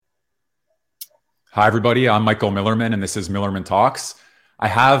Hi, everybody. I'm Michael Millerman, and this is Millerman Talks. I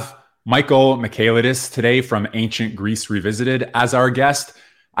have Michael Michailidis today from Ancient Greece Revisited as our guest.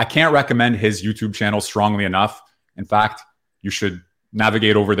 I can't recommend his YouTube channel strongly enough. In fact, you should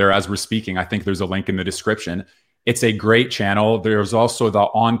navigate over there as we're speaking. I think there's a link in the description. It's a great channel. There's also the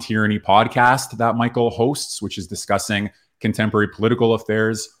On Tyranny podcast that Michael hosts, which is discussing contemporary political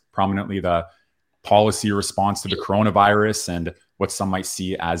affairs, prominently the policy response to the coronavirus and what some might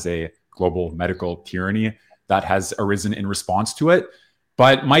see as a global medical tyranny that has arisen in response to it.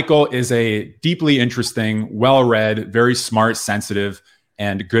 But Michael is a deeply interesting, well-read, very smart, sensitive,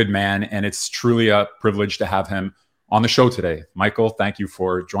 and good man. And it's truly a privilege to have him on the show today. Michael, thank you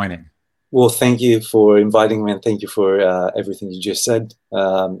for joining. Well, thank you for inviting me, and thank you for everything you just said.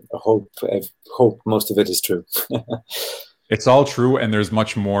 I hope most of it is true. It's all true, and there's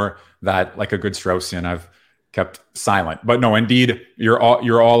much more that, like a good Straussian, I've kept silent. But no, indeed, you're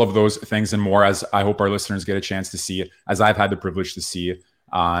all of those things and more, as I hope our listeners get a chance to see, as I've had the privilege to see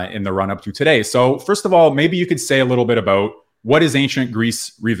in the run-up to today. So first of all, maybe you could say a little bit about what is Ancient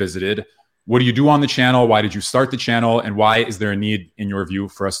Greece Revisited? What do you do on the channel? Why did you start the channel? And why is there a need, in your view,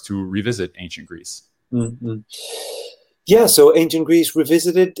 for us to revisit ancient Greece? Mm-hmm. Yeah, so Ancient Greece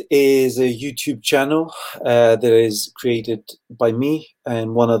Revisited is a YouTube channel that is created by me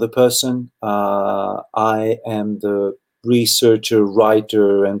and one other person. I am the researcher,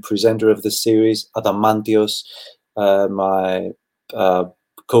 writer, and presenter of the series. Adamantios, my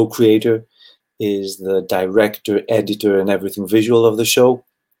co-creator, is the director, editor, and everything visual of the show.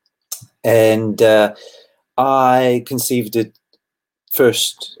 And I conceived it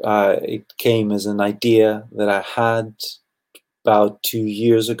first. It came as an idea that I had about 2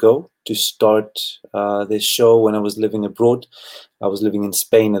 years ago to start this show when I was living abroad. I was living in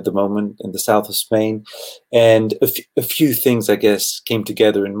Spain at the moment, in the south of Spain. And a few things, I guess, came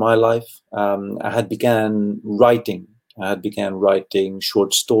together in my life. I had began writing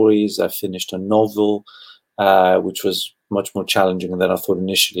short stories. I finished a novel, which was much more challenging than I thought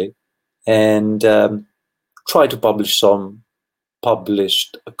initially. And tried to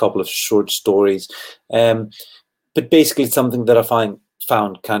published a couple of short stories, but basically it's something that I found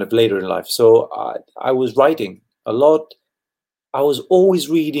kind of later in life. So I was writing a lot. I was always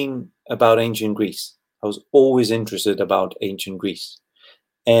reading about ancient Greece. I was always interested about ancient Greece,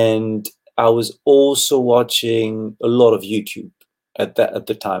 and I was also watching a lot of YouTube at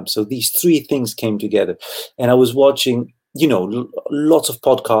the time. So these three things came together, and I was watching, lots of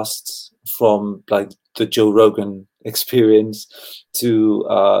podcasts, from like the Joe Rogan Experience to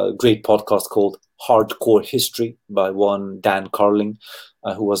a great podcast called Hardcore History by one Dan Carling,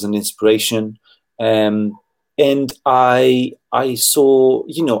 who was an inspiration. And I saw,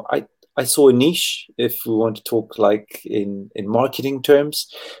 I saw a niche, if we want to talk like in marketing terms,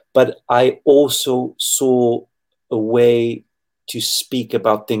 but I also saw a way to speak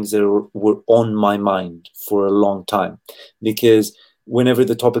about things that were on my mind for a long time, because whenever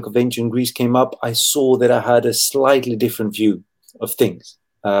the topic of ancient Greece came up, I saw that I had a slightly different view of things.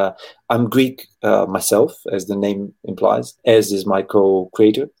 I'm Greek myself, as the name implies, as is my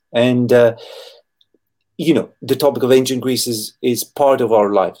co-creator. And, the topic of ancient Greece is part of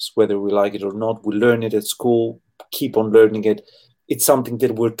our lives, whether we like it or not. We learn it at school, keep on learning it. It's something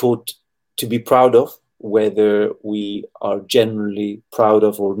that we're taught to be proud of, whether we are generally proud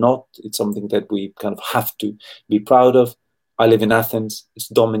of or not. It's something that we kind of have to be proud of. I live in Athens. It's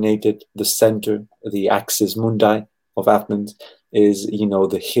dominated. The center, the axis mundi of Athens is,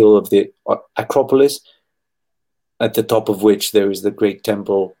 the hill of the Acropolis, at the top of which there is the great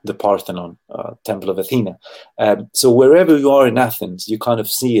temple, the Parthenon, Temple of Athena. So wherever you are in Athens, you kind of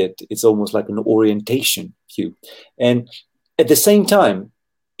see it. It's almost like an orientation view. And at the same time,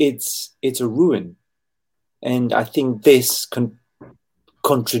 it's a ruin. And I think this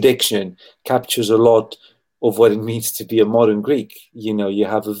contradiction captures a lot of what it means to be a modern Greek. You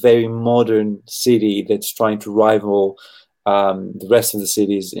have a very modern city that's trying to rival the rest of the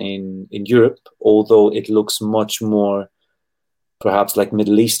cities in Europe, although it looks much more perhaps like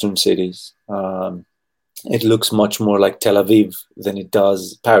Middle Eastern cities. It looks much more like Tel Aviv than it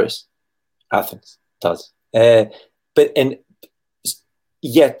does Paris, Athens does. And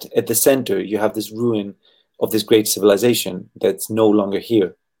yet at the center, you have this ruin of this great civilization that's no longer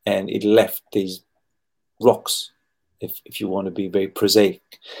here. And it left these rocks, if you want to be very prosaic,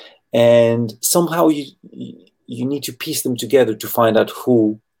 and somehow you need to piece them together to find out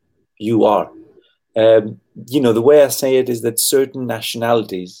who you are. The way I say it is that certain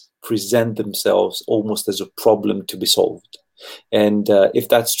nationalities present themselves almost as a problem to be solved, and if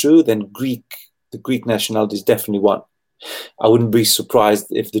that's true, then the Greek nationality is definitely one. I wouldn't be surprised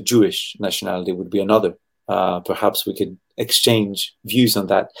if the Jewish nationality would be another. Perhaps we could exchange views on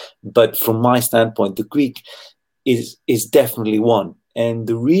that. But from my standpoint, the Greek is definitely one. And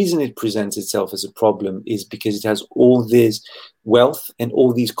the reason it presents itself as a problem is because it has all this wealth and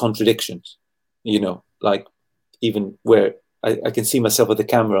all these contradictions, like even where I can see myself at the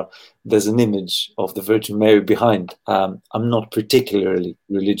camera, there's an image of the Virgin Mary behind. I'm not particularly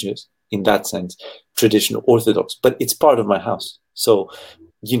religious in that sense, traditional Orthodox, but it's part of my house. So,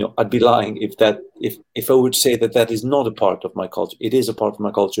 I'd be lying if I would say that is not a part of my culture. It is a part of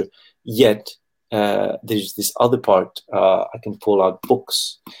my culture, yet there's this other part. I can pull out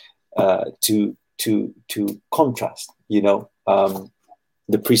books to contrast,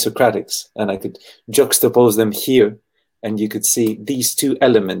 the pre-Socratics, and I could juxtapose them here, and you could see these two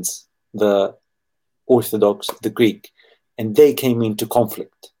elements, the Orthodox, the Greek, and they came into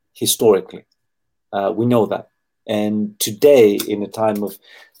conflict historically. We know that. And today, in a time of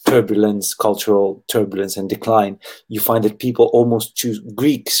turbulence, cultural turbulence and decline, you find that people almost choose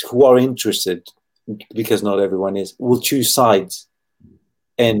Greeks who are interested, because not everyone is, will choose sides.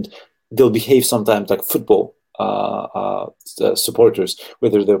 And they'll behave sometimes like football supporters,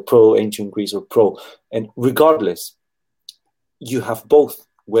 whether they're pro ancient Greece or pro. And regardless, you have both,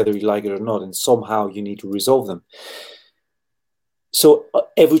 whether you like it or not, and somehow you need to resolve them. So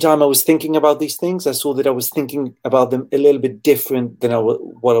every time I was thinking about these things, I saw that I was thinking about them a little bit different than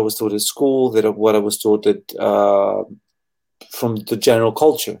what I was taught at school, what I was taught from the general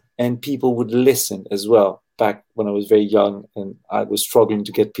culture. And people would listen as well. Back when I was very young and I was struggling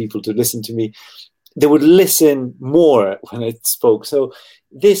to get people to listen to me, they would listen more when I spoke. So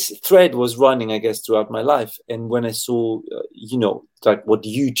this thread was running, I guess, throughout my life. And when I saw, like what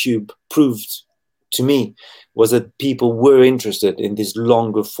YouTube proved to me was that people were interested in this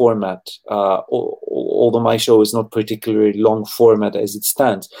longer format. Although my show is not particularly long format as it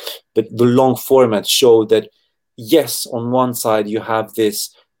stands, but the long format showed that, yes, on one side you have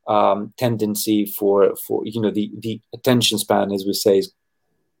this tendency for the attention span, as we say, is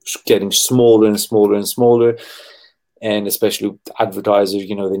getting smaller and smaller and smaller. And especially advertisers,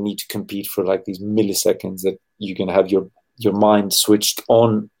 they need to compete for like these milliseconds that you can have your mind switched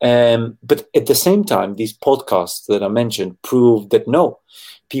on. But at the same time, these podcasts that I mentioned prove that no,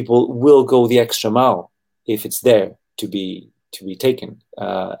 people will go the extra mile if it's there to be taken,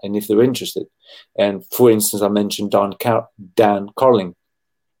 and if they're interested. And for instance, I mentioned Dan Carling,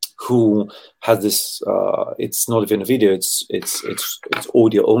 who has this. It's not even a video; it's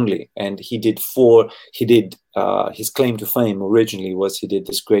audio only. And he did his claim to fame originally was he did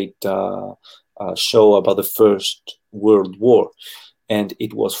this great show about the First World War, and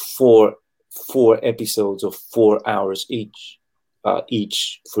it was four episodes of 4 hours each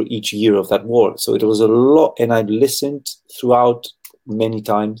for each year of that war. So it was a lot, and I listened throughout many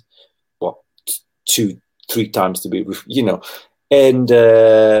times, well, 2-3 times to be, and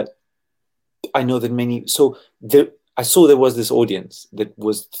I know that many. So I saw there was this audience that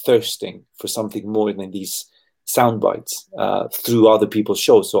was thirsting for something more than these sound bites through other people's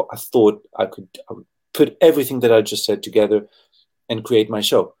shows. So I thought I would put everything that I just said together and create my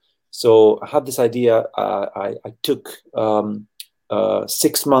show. So I had this idea. I took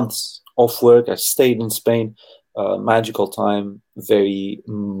 6 months off work. I stayed in Spain, magical time, very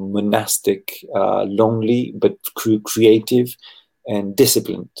monastic, lonely, but creative and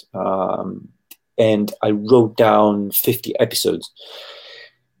disciplined. And I wrote down 50 episodes.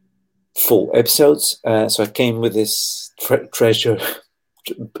 Full episodes. So I came with this treasure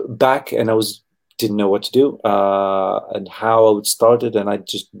back, and I didn't know what to do and how I would start it. And I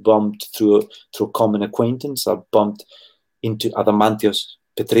just bumped through a common acquaintance. I bumped into Adamantios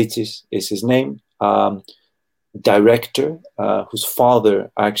Petritsis is his name, director whose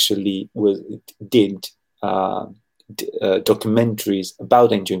father actually did documentaries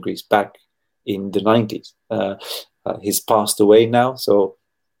about ancient Greece back in the 90s. He's passed away now, so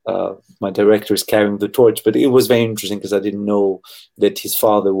my director is carrying the torch. But it was very interesting because I didn't know that his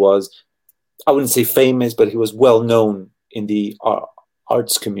father was, I wouldn't say famous, but he was well known in the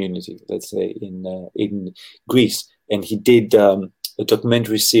arts community, let's say, in Greece. And he did a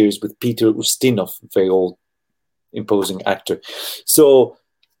documentary series with Peter Ustinov, very old, imposing actor. So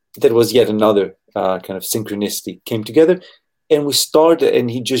that was yet another kind of synchronicity came together. And we started, and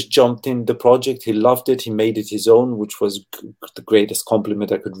he just jumped in the project. He loved it. He made it his own, which was the greatest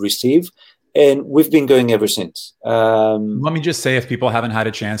compliment I could receive. And we've been going ever since. Let me just say, if people haven't had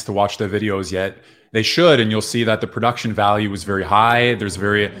a chance to watch the videos yet, they should, and you'll see that the production value is very high.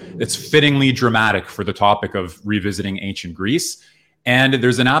 It's fittingly dramatic for the topic of revisiting ancient Greece. And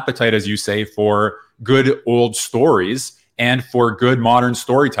there's an appetite, as you say, for good old stories and for good modern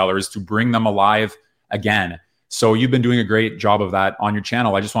storytellers to bring them alive again. So you've been doing a great job of that on your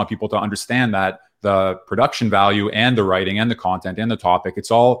channel. I just want people to understand that the production value and the writing and the content and the topic,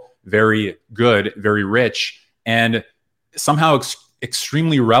 it's all very good, very rich, and somehow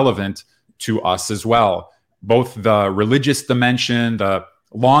extremely relevant to us as well. Both the religious dimension, the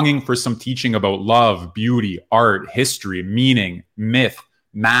longing for some teaching about love, beauty, art, history, meaning, myth,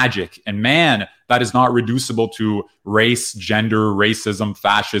 magic, and man, that is not reducible to race, gender, racism,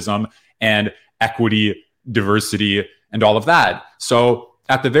 fascism, and equity, diversity, and all of that. So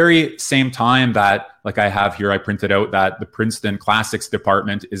at the very same time that, like I have here, I printed out that the Princeton Classics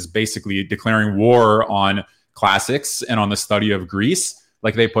Department is basically declaring war on classics and on the study of Greece.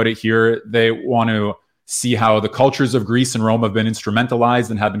 Like they put it here, they want to see how the cultures of Greece and Rome have been instrumentalized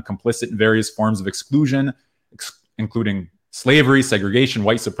and have been complicit in various forms of exclusion, including slavery, segregation,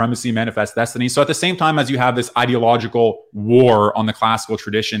 white supremacy, manifest destiny. So at the same time as you have this ideological war on the classical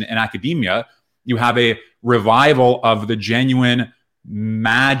tradition in academia, you have a revival of the genuine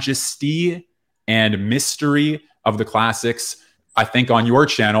majesty and mystery of the classics, I think, on your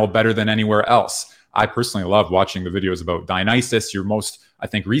channel better than anywhere else. I personally love watching the videos about Dionysus, your most, I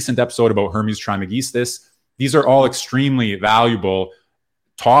think, recent episode about Hermes Trismegistus. These are all extremely valuable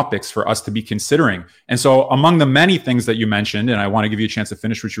topics for us to be considering. And so among the many things that you mentioned, and I want to give you a chance to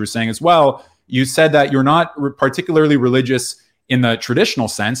finish what you were saying as well, you said that you're not particularly religious in the traditional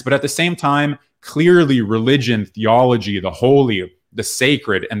sense, but at the same time, clearly religion, theology, the holy, the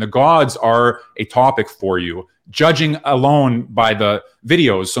sacred, and the gods are a topic for you, judging alone by the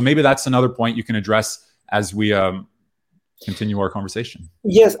videos. So maybe that's another point you can address as we continue our conversation.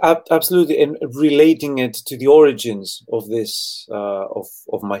 Yes, absolutely. And relating it to the origins of this,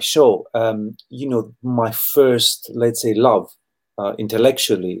 of my show, you know, my first, let's say, love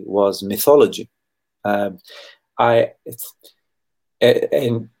intellectually was mythology.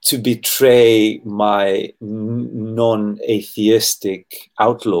 And to betray my non-atheistic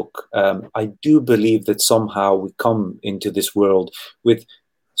outlook, I do believe that somehow we come into this world with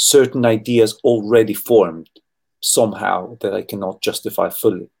certain ideas already formed, somehow, that I cannot justify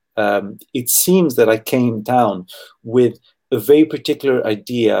fully. It seems that I came down with a very particular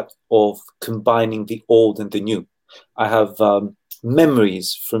idea of combining the old and the new. I have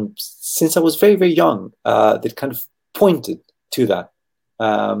memories from since I was very, very young that kind of pointed to that.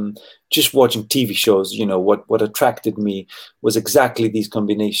 Just watching TV shows, you know, what attracted me was exactly these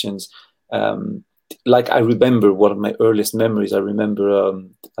combinations. Like I remember one of my earliest memories, I remember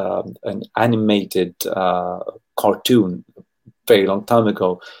an animated cartoon a very long time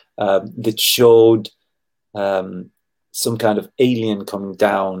ago that showed some kind of alien coming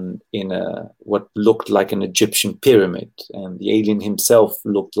down in what looked like an Egyptian pyramid. And the alien himself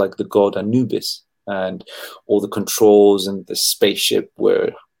looked like the god Anubis. And all the controls and the spaceship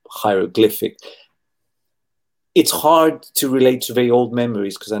were hieroglyphic. It's hard to relate to very old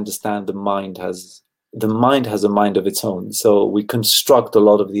memories because I understand the mind has a mind of its own. So we construct a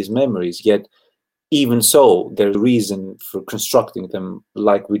lot of these memories, yet even so, there's a reason for constructing them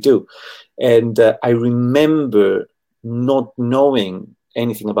like we do. And I remember not knowing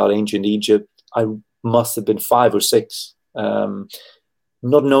anything about ancient Egypt. I must have been 5 or 6.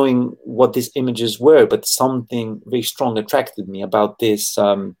 Not knowing what these images were, but something very strong attracted me about this,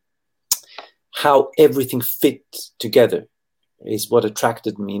 how everything fit together is what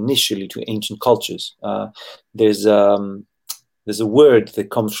attracted me initially to ancient cultures. There's a word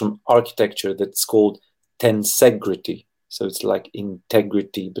that comes from architecture that's called tensegrity. So it's like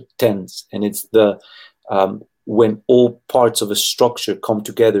integrity, but tense. And it's the when all parts of a structure come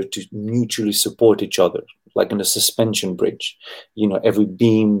together to mutually support each other, like in a suspension bridge. You know, every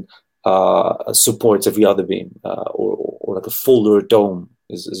beam supports every other beam, or like a fuller dome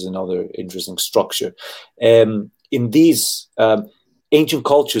is another interesting structure. In these ancient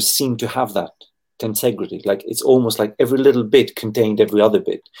cultures seem to have that tensegrity. Like it's almost like every little bit contained every other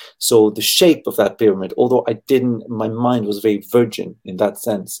bit. So the shape of that pyramid, although my mind was very virgin in that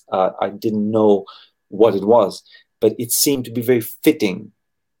sense. I didn't know what it was, but it seemed to be very fitting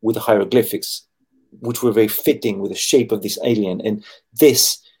with the hieroglyphics, which were very fitting with the shape of this alien. And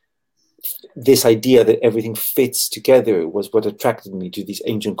this idea that everything fits together was what attracted me to these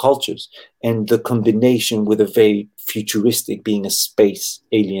ancient cultures. And the combination with a very futuristic, being a space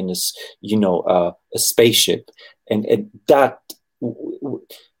alien, is, you know, a spaceship. And that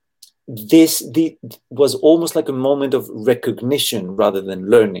was almost like a moment of recognition rather than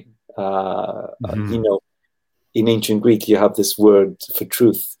learning. You know, in ancient Greek, you have this word for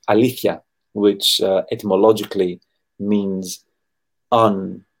truth, aletheia, which etymologically means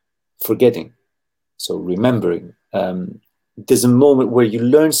unforgetting, so remembering. There's a moment where you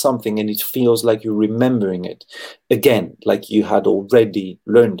learn something and it feels like you're remembering it again, like you had already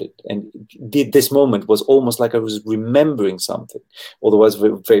learned it. And this moment was almost like I was remembering something, although I was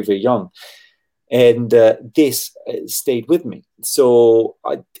very, very, very young. And this stayed with me. So,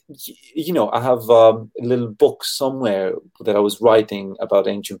 I have a little book somewhere that I was writing about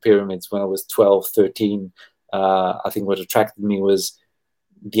ancient pyramids when I was 12, 13. I think what attracted me was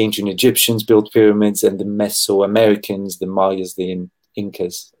the ancient Egyptians built pyramids, and the Mesoamericans, the Mayas, the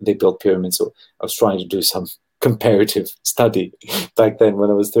Incas, they built pyramids. So I was trying to do some comparative study back then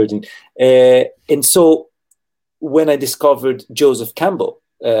when I was 13. And so when I discovered Joseph Campbell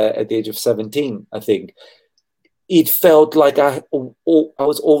at the age of 17, I think, it felt like I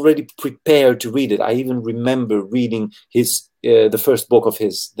was already prepared to read it. I even remember reading the first book of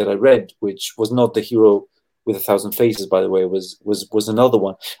his that I read, which was not The Hero with a Thousand Faces, by the way, was another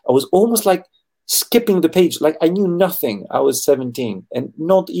one. I was almost like skipping the page, like I knew nothing. I was 17 and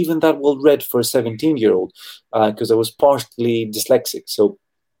not even that well read for a 17-year-old, because I was partially dyslexic. So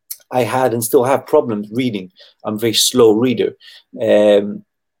I had and still have problems reading. I'm a very slow reader.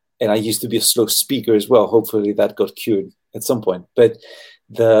 And I used to be a slow speaker as well. Hopefully that got cured at some point. But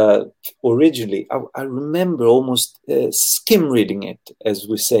originally, I remember almost skim reading it, as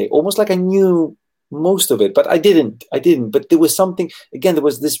we say, almost like I knew most of it, but I didn't. But there was something, again, there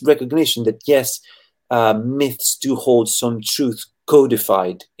was this recognition that yes, myths do hold some truth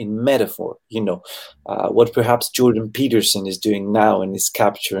codified in metaphor. What perhaps Jordan Peterson is doing now and is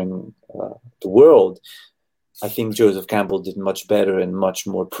capturing the world. I think Joseph Campbell did much better and much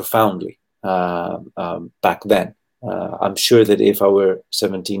more profoundly back then. I'm sure that if I were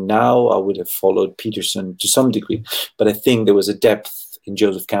 17 now, I would have followed Peterson to some degree. But I think there was a depth in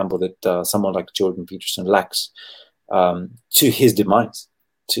Joseph Campbell that someone like Jordan Peterson lacks, to his demise,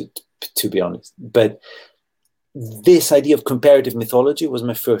 to be honest. But this idea of comparative mythology was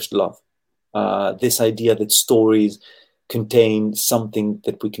my first love. This idea that stories contain something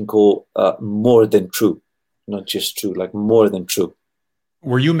that we can call more than true. Not just true, like more than true.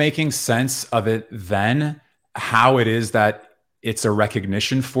 Were you making sense of it then? How it is that it's a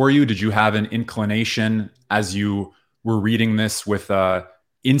recognition for you? Did you have an inclination as you were reading this with a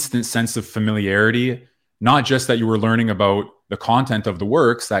instant sense of familiarity? Not just that you were learning about the content of the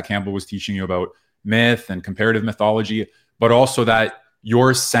works that Campbell was teaching you about myth and comparative mythology, but also that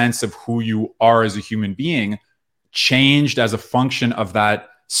your sense of who you are as a human being changed as a function of that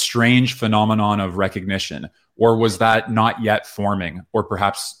strange phenomenon of recognition? Or was that not yet forming, or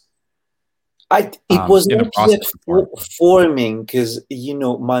perhaps it was not yet forming, because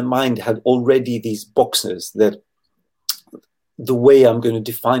my mind had already these boxes that the way I'm going to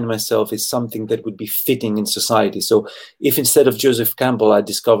define myself is something that would be fitting in society. So if instead of Joseph Campbell, I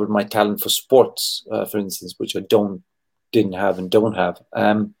discovered my talent for sports, for instance, which I didn't have and don't have,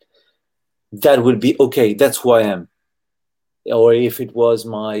 that would be okay. That's who I am. Or if it was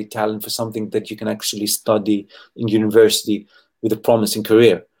my talent for something that you can actually study in university with a promising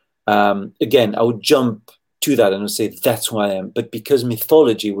career, again, I would jump to that and would say, that's who I am. But because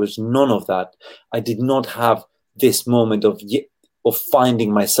mythology was none of that, I did not have this moment of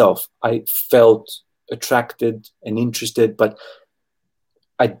finding myself. I felt attracted and interested, but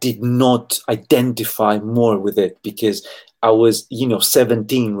I did not identify more with it because I was,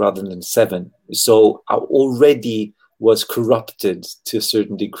 17 rather than 7. So I already was corrupted to a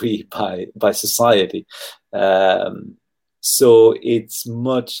certain degree by society. So it's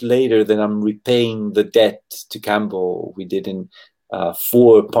much later that I'm repaying the debt to Campbell. We did in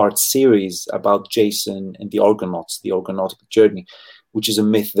 4-part series about Jason and the Argonauts, the Argonautic journey, which is a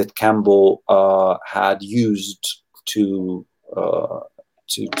myth that Campbell had used to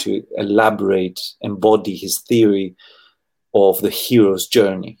elaborate, embody his theory of the hero's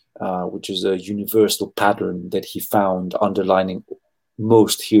journey. Which is a universal pattern that he found underlining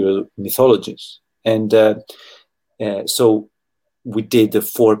most hero mythologies. And so we did the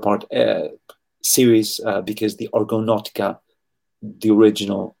 4-part series because the Argonautica, the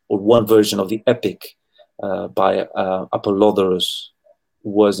original or one version of the epic by Apollodorus,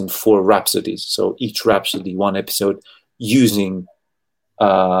 was in 4 rhapsodies. So each rhapsody, one episode, using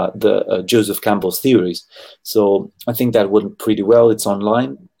the Joseph Campbell's theories. So I think that went pretty well. It's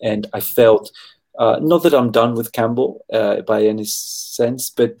online, and I felt not that I'm done with Campbell by any sense,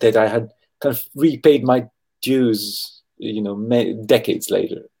 but that I had kind of repaid my dues, decades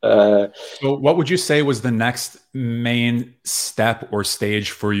later. So what would you say was the next main step or stage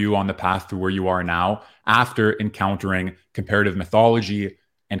for you on the path to where you are now after encountering comparative mythology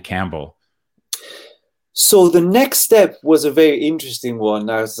and Campbell? So the next step was a very interesting one.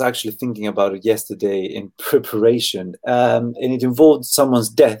 I was actually thinking about it yesterday in preparation, and it involved someone's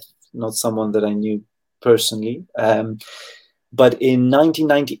death, not someone that I knew personally. But in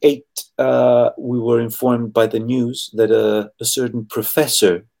 1998, we were informed by the news that a certain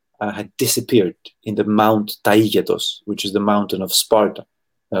professor had disappeared in the Mount Taygetos, which is the mountain of Sparta.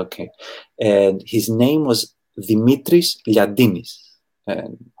 Okay, and his name was Dimitris Liadinis,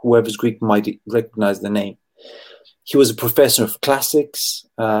 and whoever's Greek might recognize the name. He was a professor of classics.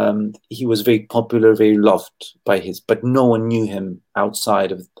 He was very popular, very loved by his, but no one knew him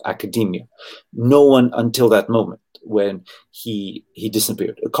outside of academia. No one until that moment when he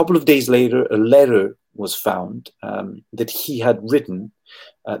disappeared. A couple of days later, a letter was found that he had written,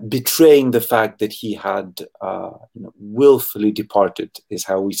 betraying the fact that he had willfully departed, is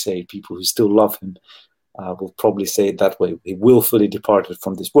how we say. People who still love him will probably say it that way. He willfully departed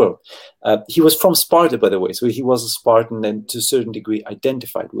from this world. He was from Sparta, by the way, so he was a Spartan and to a certain degree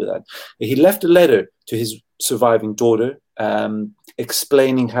identified with that. He left a letter to his surviving daughter,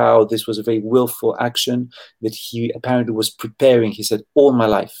 explaining how this was a very willful action, that he apparently was preparing. He said, all my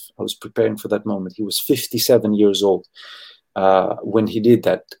life, I was preparing for that moment. He was 57 years old when he did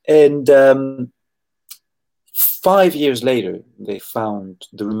that. And 5 years later, they found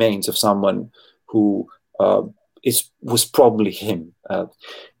the remains of someone who was probably him.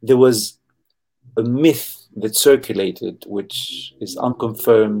 There was a myth that circulated, which is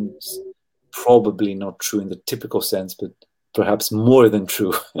unconfirmed, probably not true in the typical sense, but perhaps more than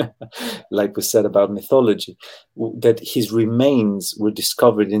true, like we said about mythology, that his remains were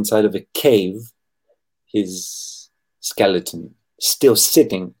discovered inside of a cave, his skeleton still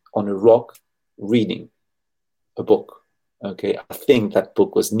sitting on a rock reading a book. Okay, I think that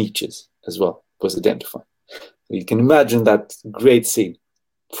book was Nietzsche's as well, was identified. So you can imagine that great scene.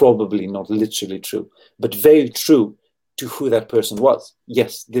 Probably not literally true, but very true to who that person was.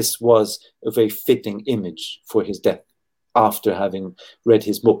 Yes, this was a very fitting image for his death after having read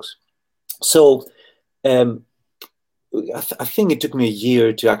his books. So I think it took me a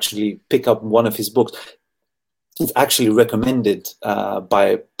year to actually pick up one of his books. It's actually recommended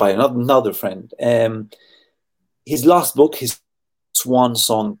by another friend. His last book, his swan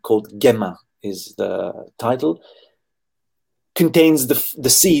song called Gemma is the title, contains the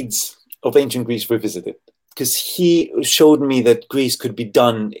seeds of ancient Greece revisited, because he showed me that Greece could be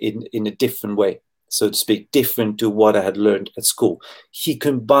done in a different way, so to speak, different to what I had learned at school. He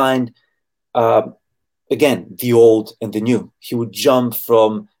combined, again, the old and the new. He would jump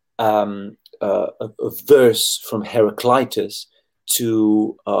from a verse from Heraclitus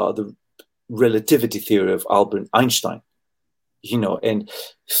to the relativity theory of Albert Einstein. And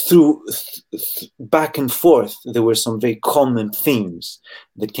through back and forth, there were some very common themes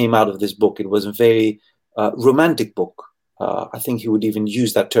that came out of this book. It was a very romantic book. I think he would even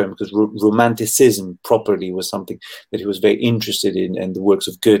use that term, because romanticism properly was something that he was very interested in, and the works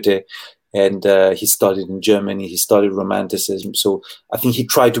of Goethe. And he studied in Germany. He studied romanticism. So I think he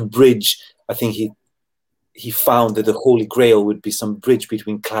tried to bridge. I think he found that the Holy Grail would be some bridge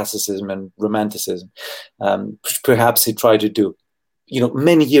between classicism and romanticism, which perhaps he tried to do.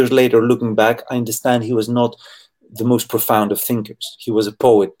 Many years later, looking back, I understand he was not the most profound of thinkers. He was a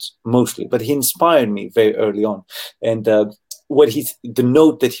poet mostly, but he inspired me very early on. And the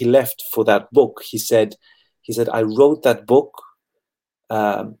note that he left for that book, he said, I wrote that book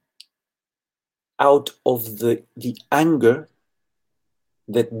out of the anger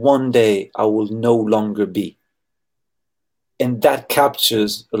that one day I will no longer be. And that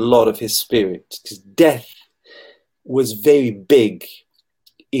captures a lot of his spirit, because death was very big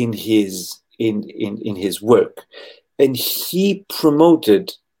in his work. And he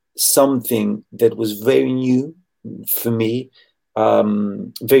promoted something that was very new for me,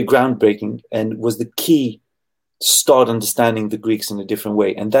 very groundbreaking, and was the key to start understanding the Greeks in a different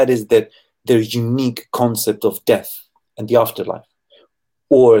way. And that is that their unique concept of death and the afterlife,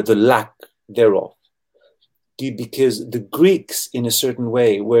 or the lack thereof. Because the Greeks, in a certain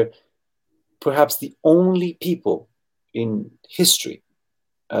way, were perhaps the only people in history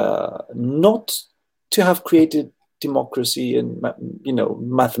not to have created democracy and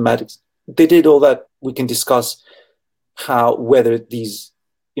mathematics. They did all that. We can discuss whether these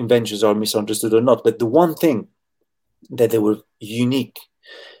inventions are misunderstood or not. But the one thing that they were unique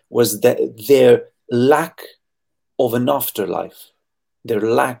was that their lack of an afterlife, their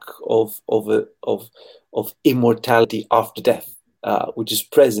lack of immortality after death, which is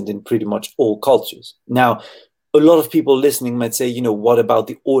present in pretty much all cultures. Now, a lot of people listening might say, what about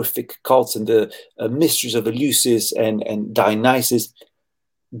the Orphic cults and the mysteries of Eleusis and Dionysus?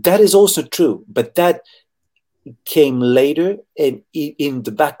 That is also true, but that came later and in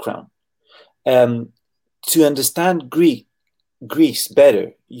the background. To understand Greece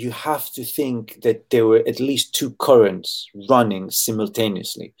better, you have to think that there were at least two currents running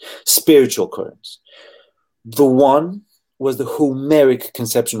simultaneously, spiritual currents. The one was the Homeric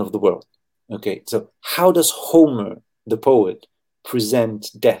conception of the world. Okay, so how does Homer, the poet, present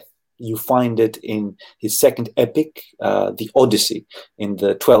death? You find it in his second epic, the Odyssey, in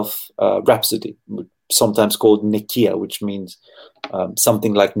the 12th Rhapsody, sometimes called Nekia, which means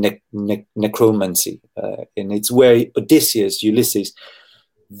something like necromancy. And it's where Odysseus, Ulysses,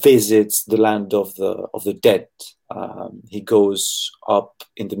 visits the land of the dead. He goes up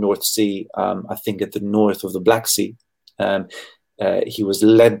in the North Sea, I think at the north of the Black Sea. He was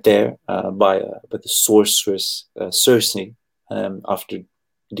led there by the sorceress Circe after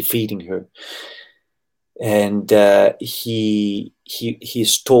defeating her, and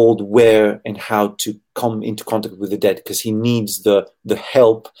he's told where and how to come into contact with the dead, because he needs the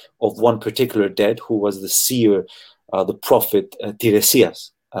help of one particular dead who was the seer, the prophet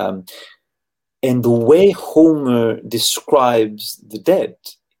Tiresias. And the way Homer describes the dead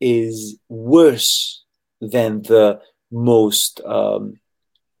is worse than the most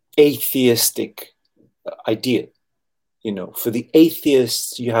atheistic idea. You know, for the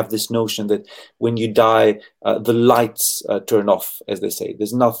atheists, you have this notion that when you die, the lights turn off, as they say.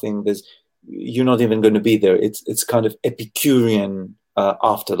 There's nothing. You're not even going to be there. It's kind of Epicurean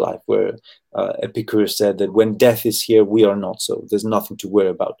afterlife, where Epicurus said that when death is here, we are not. So there's nothing to worry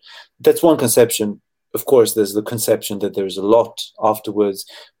about. That's one conception. Of course, there's the conception that there's a lot afterwards,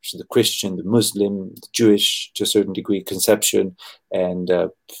 which is the Christian, the Muslim, the Jewish, to a certain degree, conception, and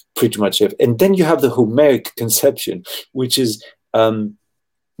pretty much and then you have the Homeric conception, which is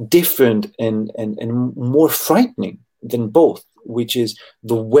different and more frightening than both, which is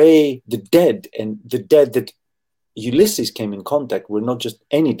the way the dead that Ulysses came in contact were not just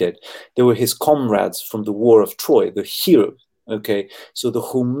any dead. They were his comrades from the War of Troy, the heroes. Okay, so the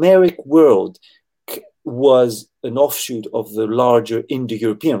Homeric world was an offshoot of the larger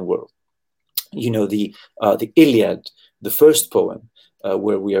Indo-European world. You know, the Iliad, the first poem,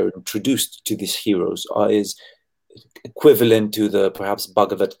 where we are introduced to these heroes, is equivalent to the perhaps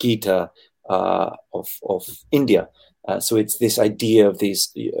Bhagavad Gita of India. So it's this idea of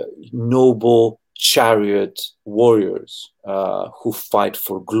these noble chariot warriors who fight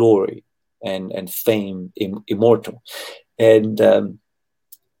for glory and fame, immortal. And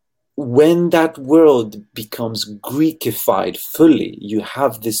when that world becomes Greekified fully, you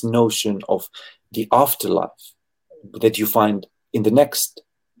have this notion of the afterlife that you find in the next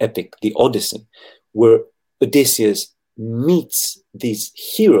epic, the Odyssey, where Odysseus meets these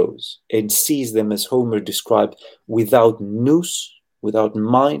heroes and sees them, as Homer described, without nous, without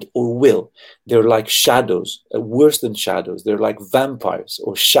mind or will. They're like shadows, worse than shadows. They're like vampires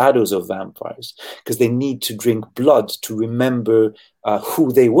or shadows of vampires, because they need to drink blood to remember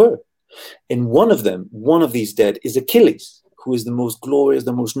who they were. And one of these dead is Achilles, who is the most glorious,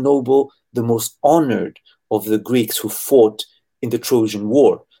 the most noble, the most honored of the Greeks who fought in the Trojan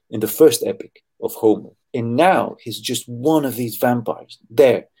War, in the first epic of Homer. And now he's just one of these vampires.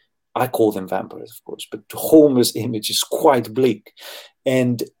 There, I call them vampires, of course, but Homer's image is quite bleak.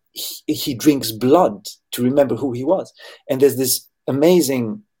 And he drinks blood to remember who he was. And there's this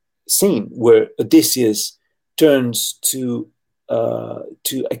amazing scene where Odysseus turns to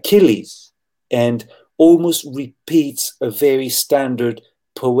Achilles and almost repeats a very standard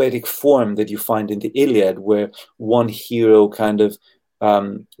poetic form that you find in the Iliad, where one hero kind of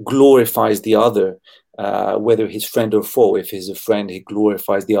glorifies the other, whether he's friend or foe. If he's a friend, he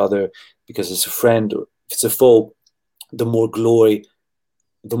glorifies the other because it's a friend. Or if it's a foe, the more glory,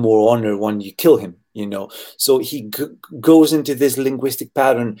 the more honor when you kill him, you know. So he goes into this linguistic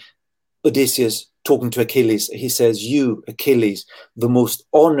pattern. Odysseus talking to Achilles, he says, "You, Achilles, the most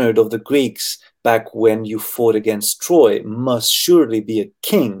honored of the Greeks back when you fought against Troy, must surely be a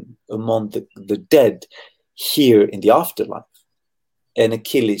king among the dead here in the afterlife." And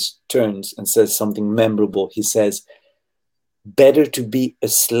Achilles turns and says something memorable. He says, "Better to be a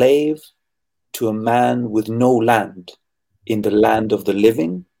slave to a man with no land in the land of the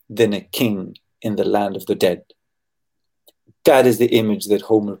living than a king in the land of the dead." That is the image that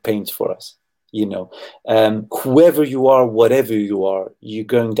Homer paints for us. You know, whoever you are, whatever you are, you're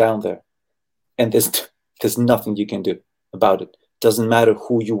going down there. And there's nothing you can do about it. Doesn't matter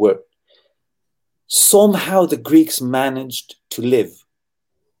who you were. Somehow the Greeks managed to live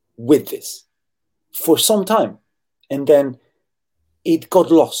with this for some time. And then it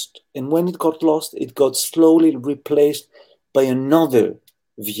got lost. And when it got lost, it got slowly replaced by another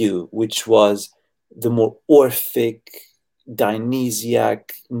view, which was the more Orphic,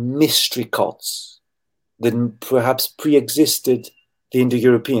 Dionysiac mystery cults that perhaps pre-existed the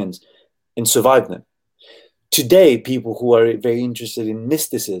Indo-Europeans and survived them. Today, people who are very interested in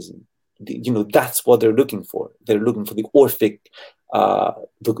mysticism, that's what they're looking for. They're looking for the Orphic,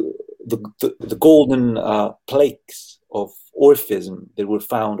 the golden plaques of Orphism that were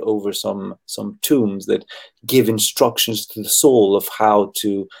found over some tombs that give instructions to the soul of how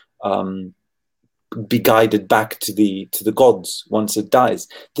to be guided back to the gods once it dies.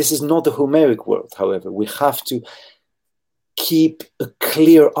 This is not the Homeric world, however. We have to keep a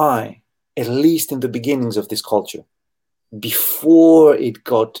clear eye, at least in the beginnings of this culture, before it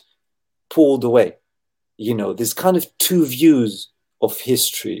got pulled away. There's kind of two views of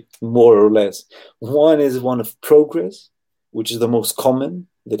history, more or less. One is one of progress, which is the most common,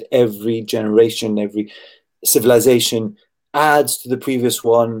 that every generation, every civilization adds to the previous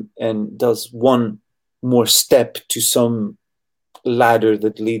one and does one more step to some ladder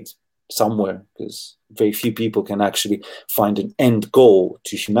that leads somewhere, because very few people can actually find an end goal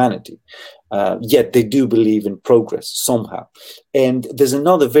to humanity. Yet they do believe in progress somehow. And there's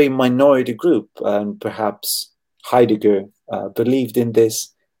another very minority group, and perhaps Heidegger believed in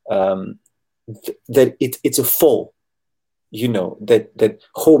this, that it's a fall. That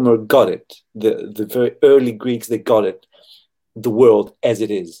Homer got it. The very early Greeks, they got it. The world as it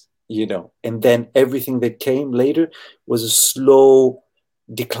is, and then everything that came later was a slow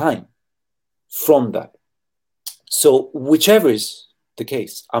decline from that. So whichever is the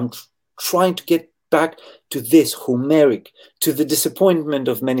case, I'm trying to get back to this Homeric, to the disappointment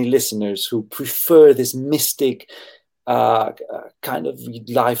of many listeners who prefer this mystic kind of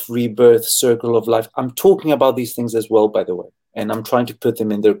life rebirth, circle of life. I'm talking about these things as well, by the way, and I'm trying to put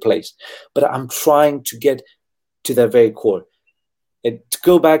them in their place. But I'm trying to get to their very core. And to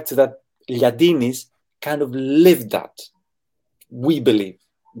go back to that, Liadinis kind of lived that. We believe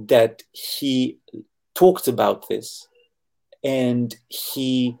that he talked about this, and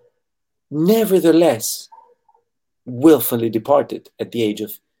he nevertheless willfully departed at the age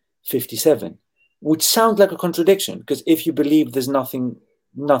of 57, which sounds like a contradiction, because if you believe there's nothing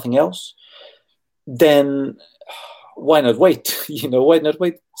else, then why not wait? Why not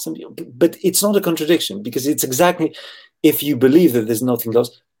wait? But it's not a contradiction, because it's exactly, if you believe that there's nothing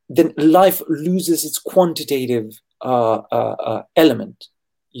else, then life loses its quantitative element.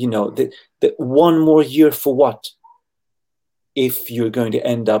 The one more year for what? If you're going to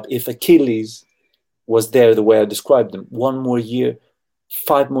end up, if Achilles was there the way I described them, 1 more year,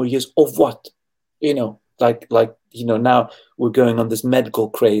 5 more years of what? Now we're going on this medical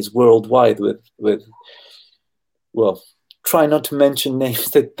craze worldwide with well, try not to mention names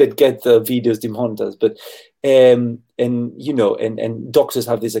that get the videos demonetized, but and doctors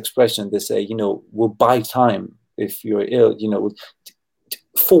have this expression. They say, we'll buy time if you're ill.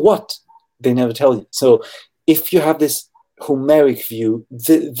 For what? They never tell you. So if you have this Homeric view,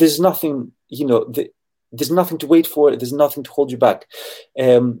 there's nothing. There's nothing to wait for. There's nothing to hold you back.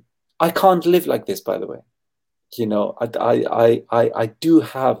 I can't live like this, by the way. I do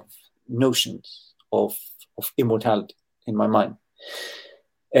have notions of immortality in my mind.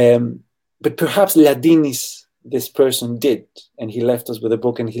 But perhaps Liadinis, this person, did, and he left us with a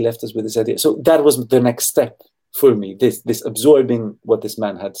book, and he left us with this idea. So that was the next step for me, this absorbing what this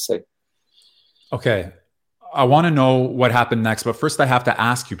man had to say. Okay. I want to know what happened next, but first I have to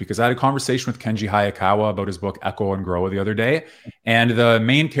ask you, because I had a conversation with Kenji Hayakawa about his book Echo and Grow the other day, and the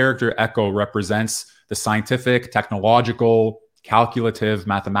main character Echo represents the scientific, technological, calculative,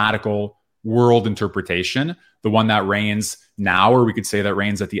 mathematical world interpretation, the one that reigns now, or we could say that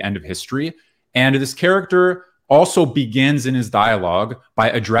reigns at the end of history. And this character also begins in his dialogue by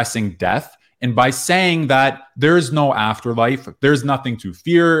addressing death and by saying that there's no afterlife, there's nothing to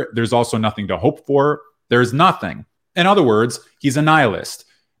fear, there's also nothing to hope for. There's nothing. In other words, he's a nihilist,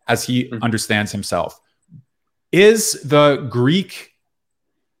 as he understands himself. Is the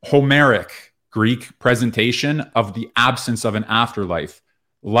Homeric Greek presentation of the absence of an afterlife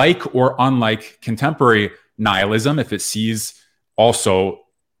like or unlike contemporary nihilism, if it sees also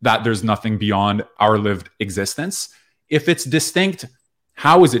that there's nothing beyond our lived existence? If it's distinct,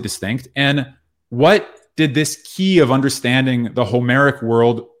 how is it distinct? And what did this key of understanding the Homeric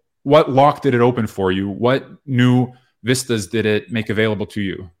world, what lock did it open for you? What new vistas did it make available to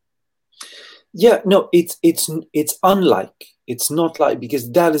you? Yeah, no, it's unlike. It's not like,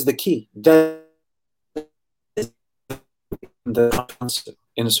 because that is the key. That is the answer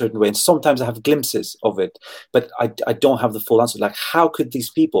in a certain way. And sometimes I have glimpses of it, but I don't have the full answer. Like, how could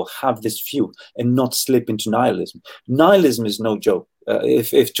these people have this view and not slip into nihilism? Nihilism is no joke.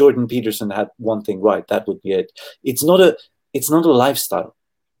 If Jordan Peterson had one thing right, that would be it. It's not a lifestyle.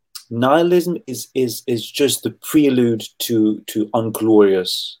 Nihilism is just the prelude to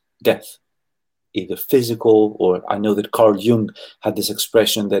unglorious death, either physical, or I know that Carl Jung had this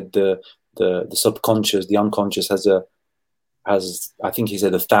expression that the subconscious, the unconscious has I think he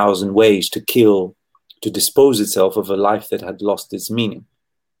said 1,000 ways to kill, to dispose itself of a life that had lost its meaning.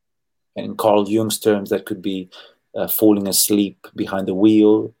 And in Carl Jung's terms, that could be falling asleep behind the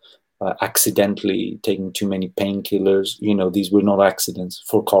wheel, accidentally taking too many painkillers. These were not accidents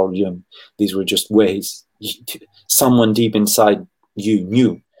for Carl Jung. These were just ways. Someone deep inside you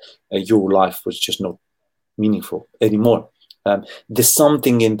knew your life was just not meaningful anymore. There's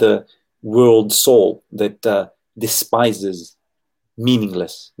something in the world soul that despises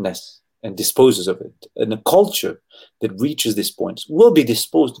meaninglessness and disposes of it. And a culture that reaches this point will be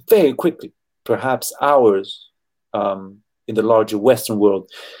disposed very quickly. Perhaps ours, in the larger Western world,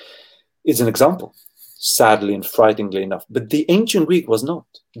 is an example, sadly and frighteningly enough. But the ancient Greek was not.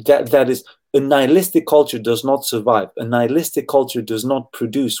 That is, a nihilistic culture does not survive. A nihilistic culture does not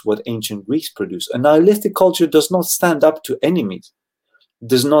produce what ancient Greeks produced. A nihilistic culture does not stand up to enemies,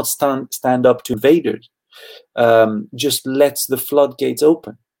 does not stand up to invaders, just lets the floodgates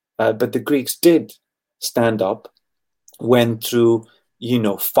open. But the Greeks did stand up, went through,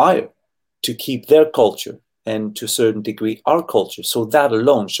 fire to keep their culture, and to a certain degree our culture. So that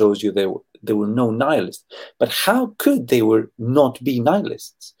alone shows you there were no nihilists. But how could they not be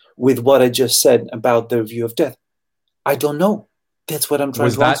nihilists with what I just said about their view of death? I don't know. That's what I'm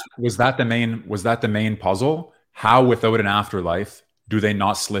trying to answer. Was that the main puzzle? How, without an afterlife, do they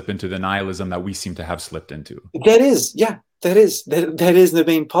not slip into the nihilism that we seem to have slipped into? That is the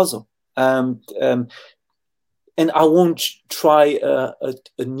main puzzle. And I won't try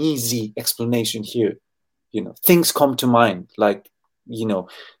an easy explanation here. Things come to mind, like,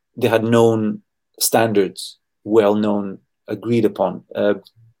 they had known standards, well known, agreed upon.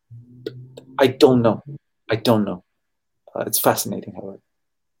 I don't know. It's fascinating, however.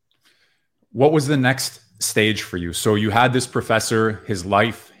 What was the next stage for you? So you had this professor, his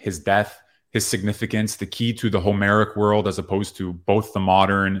life, his death, his significance, the key to the Homeric world as opposed to both the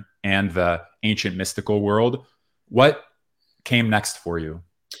modern and the ancient mystical world. What came next for you?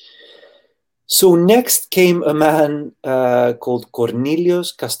 So next came a man called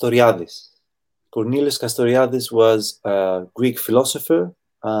Cornelius Castoriadis. Cornelius Castoriadis was a Greek philosopher.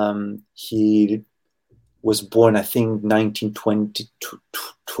 He was born, I think, 1920,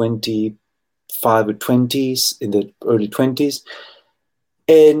 25 or 20s, in the early 20s.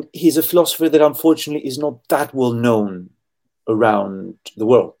 And he's a philosopher that unfortunately is not that well known around the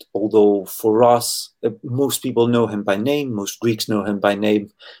world. Although for us, most people know him by name, most Greeks know him by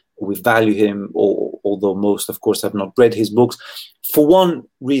name. We value him, although most, of course, have not read his books. For one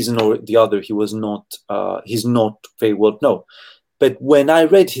reason or the other, he's not very well known. But when I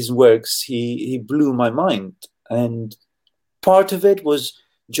read his works, he blew my mind. And part of it was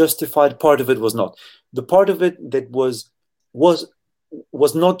justified, part of it was not. The part of it that was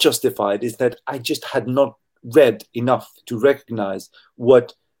not justified is that I just had not read enough to recognize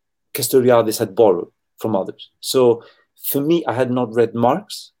what Castoriadis had borrowed from others. So for me, I had not read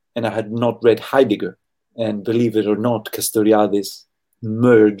Marx, and I had not read Heidegger. And believe it or not, Castoriadis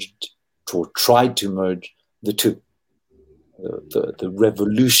merged, or tried to merge, the two. The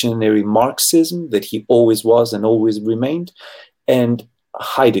revolutionary Marxism that he always was and always remained, and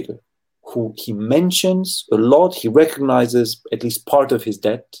Heidegger, who he mentions a lot. He recognizes at least part of his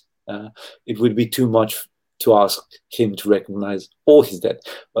debt. It would be too much to ask him to recognize all his debt.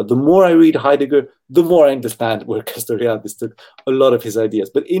 But the more I read Heidegger, the more I understand where Castoriadis took a lot of his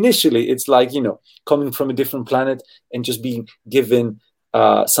ideas. But initially, it's like, coming from a different planet and just being given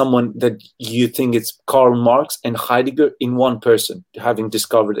someone that you think it's Karl Marx and Heidegger in one person, having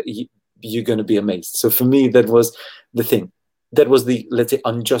discovered it, you're going to be amazed. So for me, that was the thing. That was the, let's say,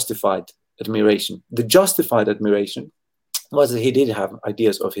 unjustified admiration. The justified admiration was that he did have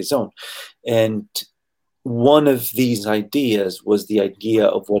ideas of his own. And one of these ideas was the idea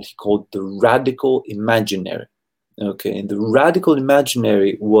of what he called the radical imaginary. Okay, and the radical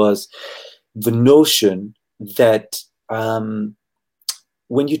imaginary was the notion that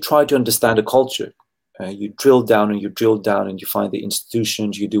when you try to understand a culture, you drill down and you find the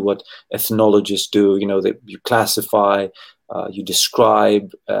institutions, you do what ethnologists do, you classify, you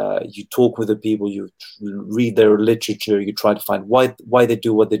describe, you talk with the people, you read their literature, you try to find why they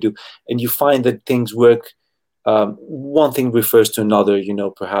do what they do, and you find that things work one thing refers to another. You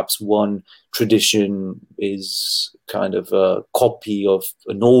know, perhaps one tradition is kind of a copy of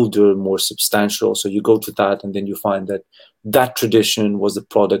an older, more substantial. So you go to that, and then you find that that tradition was the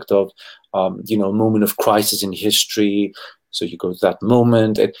product of, you know, a moment of crisis in history. So you go to that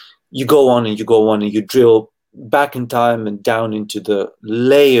moment, and you go on and you go on, and you drill back in time and down into the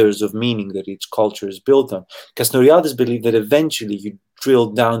layers of meaning that each culture is built on. Castoriadis believe that eventually you drill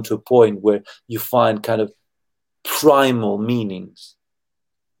down to a point where you find kind of primal meanings,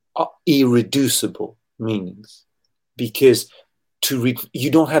 irreducible meanings, because you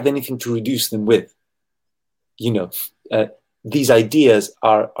don't have anything to reduce them with. You know, these ideas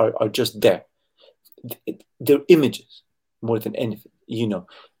are just there. They're images more than anything. You know,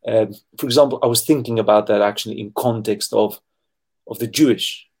 for example, I was thinking about that actually in context of the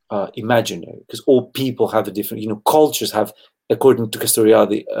Jewish imaginary, because all people have a different, you know, cultures have, according to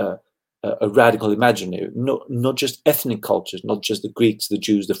Castoriadis, a radical imaginary, not just ethnic cultures, not just the Greeks, the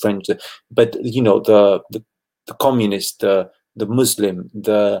Jews, the French, but, you know, the communist, the Muslim,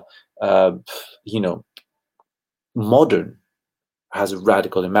 the you know, modern has a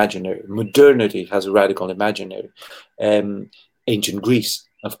radical imaginary. Modernity has a radical imaginary. Ancient Greece,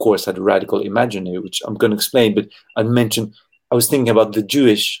 of course, had a radical imaginary, which I'm going to explain. But I was thinking about the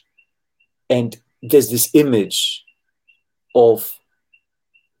Jewish, and there's this image of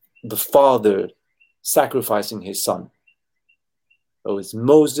the father sacrificing his son. So it's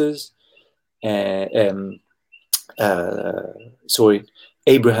Moses, Abraham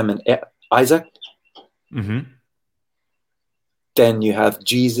and Isaac. Mm-hmm. Then you have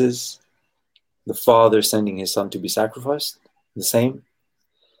Jesus, the father sending his son to be sacrificed, the same.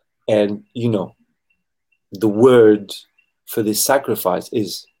 And, you know, the word for this sacrifice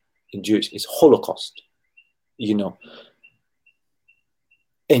is, in Jewish, is Holocaust, you know.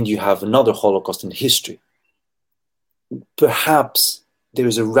 And you have another Holocaust in history. Perhaps there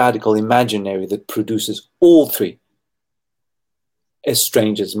is a radical imaginary that produces all three, as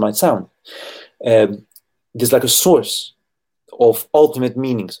strange as it might sound. There's like a source of ultimate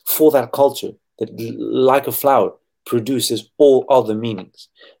meanings for that culture that, like a flower, produces all other meanings.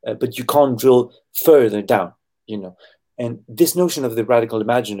 But you can't drill further down, you know. And this notion of the radical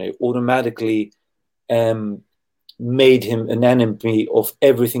imaginary automatically made him an enemy of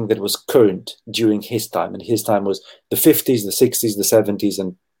everything that was current during his time. And his time was the 50s, the 60s, the 70s,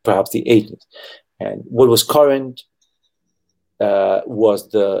 and perhaps the 80s. And what was current was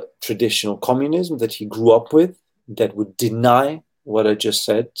the traditional communism that he grew up with, that would deny what I just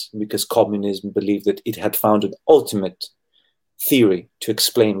said, because communism believed that it had found an ultimate theory to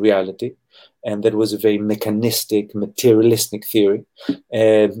explain reality. And that was a very mechanistic, materialistic theory.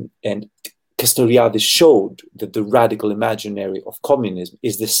 And Castoriadis showed that the radical imaginary of communism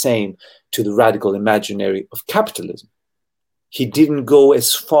is the same to the radical imaginary of capitalism. He didn't go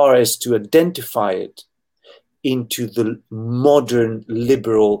as far as to identify it into the modern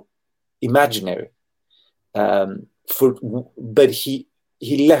liberal imaginary, but he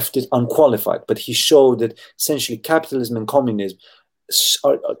left it unqualified. But he showed that essentially capitalism and communism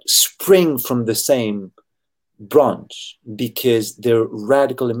spring from the same branch, because their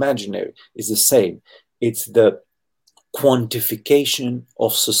radical imaginary is the same. It's the quantification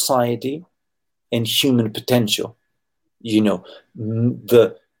of society and human potential. You know,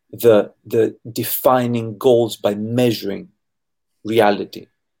 the defining goals by measuring reality,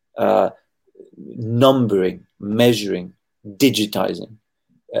 numbering, measuring, digitizing,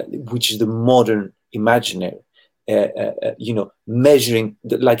 which is the modern imaginary. You know, measuring,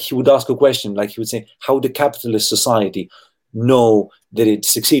 like he would ask a question, like he would say, how would a capitalist society know that it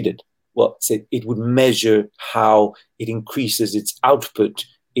succeeded? Well, it would measure how it increases its output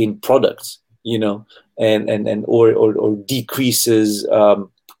in products, you know, or decreases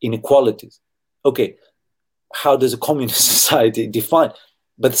inequalities. Okay, how does a communist society define?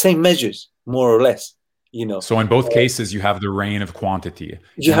 But the same measures, more or less, you know. So in both cases, you have the reign of quantity.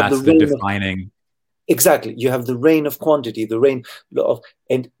 You have that's the defining. Exactly. You have the reign of quantity, the reign of,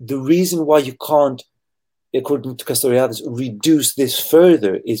 and the reason why you can't, according to Castoriadis, reduce this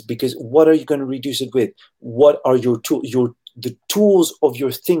further is because what are you going to reduce it with? What are your tools? The tools of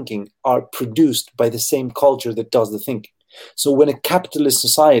your thinking are produced by the same culture that does the thinking. So when a capitalist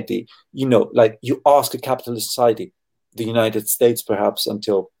society, you know, like you ask a capitalist society, the United States perhaps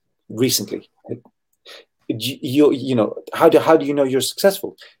until recently, you know, how do you know you're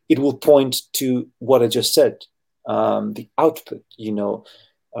successful? It will point to what I just said, the output, you know,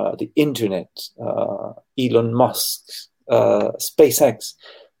 the internet, Elon Musk, SpaceX.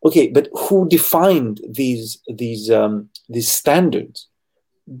 Okay, but who defined these standards?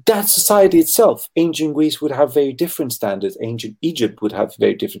 that society itself, ancient Greece would have very different standards. Ancient Egypt would have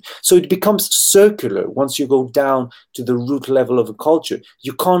very different. So it becomes circular once you go down to the root level of a culture.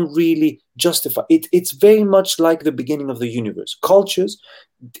 You can't really justify it. It's very much like the beginning of the universe. Cultures,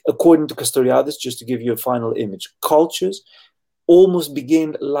 according to Castoriadis, just to give you a final image, cultures almost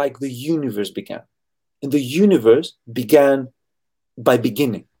begin like the universe began. And the universe began by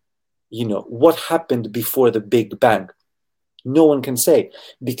beginning. You know, what happened before the Big Bang? No one can say,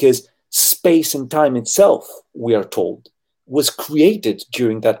 because space and time itself, we are told, was created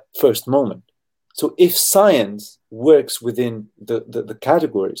during that first moment. So if science works within the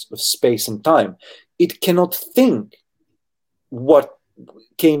categories of space and time, it cannot think what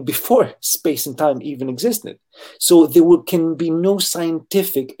came before space and time even existed. So can be no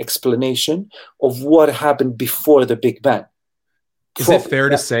scientific explanation of what happened before the Big Bang. Is it fair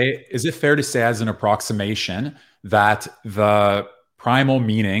to say, as an approximation, that the primal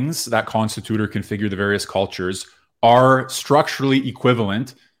meanings that constitute or configure the various cultures are structurally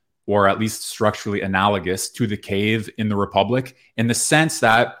equivalent, or at least structurally analogous, to the cave in the Republic, in the sense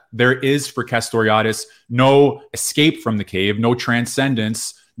that there is, for Castoriadis, no escape from the cave, no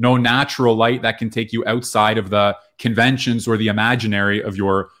transcendence, no natural light that can take you outside of the conventions or the imaginary of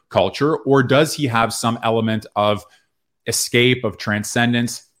your culture? Or does he have some element of escape, of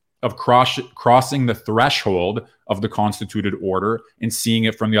transcendence, of crossing the threshold of the constituted order and seeing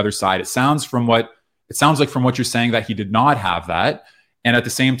it from the other side? It sounds like from what you're saying that he did not have that. And at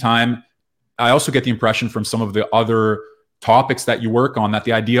the same time, I also get the impression from some of the other topics that you work on that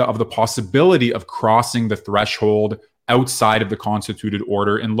the idea of the possibility of crossing the threshold outside of the constituted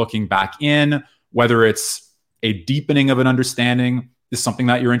order and looking back in, whether it's a deepening of an understanding, is something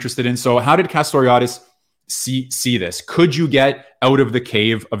that you're interested in. So how did Castoriadis see this? Could you get out of the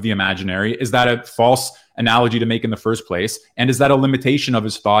cave of the imaginary? Is that a false analogy to make in the first place? And is that a limitation of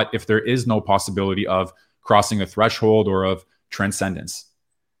his thought if there is no possibility of crossing the threshold or of transcendence?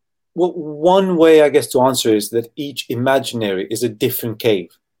 Well, one way, I guess, to answer is that each imaginary is a different cave.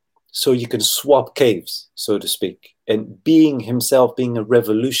 So you can swap caves, so to speak. And being a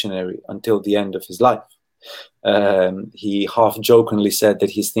revolutionary until the end of his life. He half-jokingly said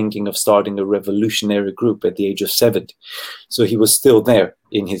that he's thinking of starting a revolutionary group at the age of 70. So he was still there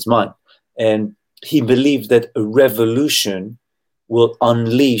in his mind. And he believed that a revolution will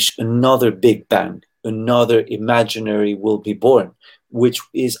unleash another Big Bang, another imaginary will be born, which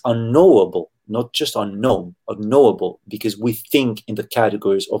is unknowable, not just unknown, unknowable, because we think in the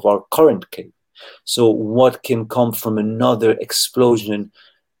categories of our current cave. So what can come from another explosion,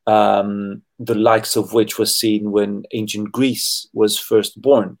 the likes of which was seen when ancient Greece was first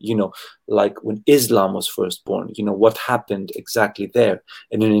born, like when Islam was first born, what happened exactly there,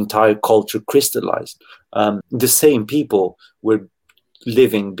 and an entire culture crystallized. The same people were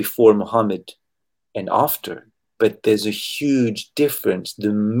living before Muhammad and after, but there's a huge difference.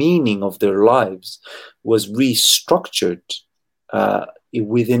 The meaning of their lives was restructured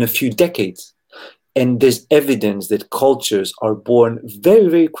within a few decades. And there's evidence that cultures are born very,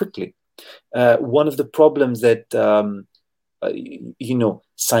 very quickly. One of the problems that,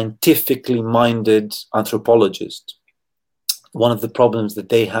 scientifically minded anthropologists, one of the problems that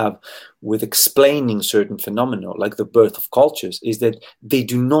they have with explaining certain phenomena, like the birth of cultures, is that they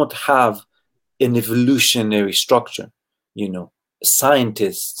do not have an evolutionary structure.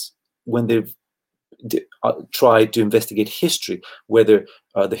 Scientists, when they've try to investigate history, whether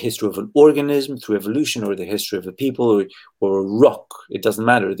the history of an organism through evolution or the history of a people or a rock, it doesn't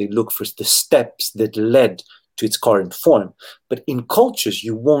matter. They look for the steps that led to its current form. But in cultures,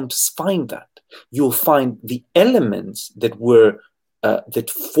 you won't find that. You'll find the elements that that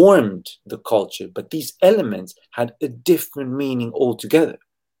formed the culture, but these elements had a different meaning altogether.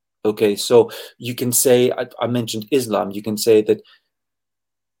 Okay, so you can say, I mentioned Islam, you can say that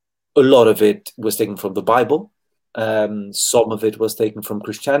a lot of it was taken from the Bible. Some of it was taken from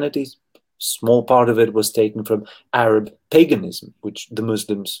Christianity. Small part of it was taken from Arab paganism, which the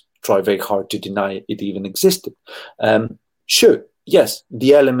Muslims try very hard to deny it even existed. Sure, yes,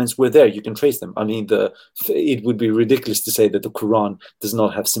 the elements were there. You can trace them. I mean, it would be ridiculous to say that the Quran does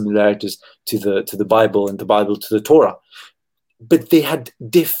not have similarities to the Bible and the Bible to the Torah. But they had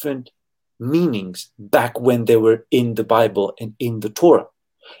different meanings back when they were in the Bible and in the Torah.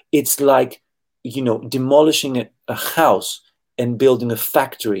 It's like, demolishing a house and building a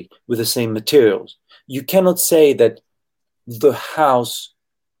factory with the same materials. You cannot say that the house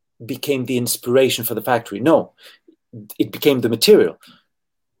became the inspiration for the factory. No, it became the material.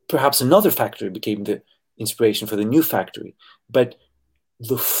 Perhaps another factory became the inspiration for the new factory. But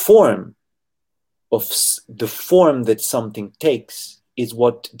the form that something takes is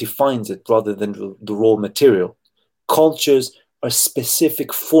what defines it rather than the raw material. Cultures are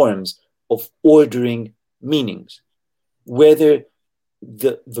specific forms of ordering meanings. Whether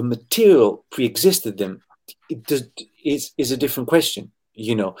the material pre-existed them is a different question.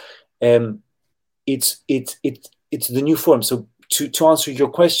 It's the new form. So to answer your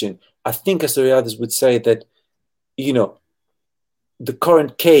question, I think Castoriadis would say that the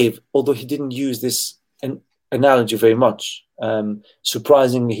current cave, although he didn't use this analogy very much,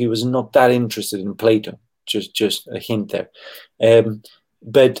 surprisingly, he was not that interested in Plato. Just a hint there,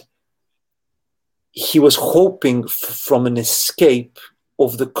 but he was hoping from an escape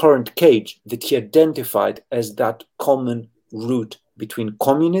of the current cage that he identified as that common root between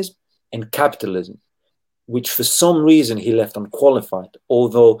communism and capitalism, which for some reason he left unqualified,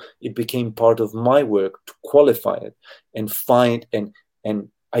 although it became part of my work to qualify it and find and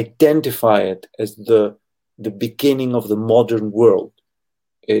identify it as the beginning of the modern world,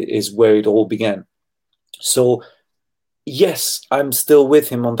 is where it all began. So yes, I'm still with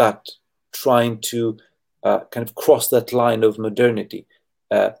him on that, trying to kind of cross that line of modernity,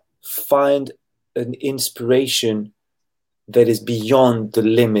 find an inspiration that is beyond the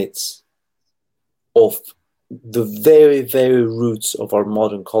limits of the very, very roots of our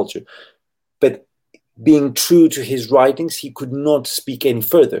modern culture. But being true to his writings, he could not speak any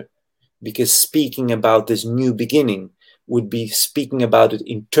further, because speaking about this new beginning would be speaking about it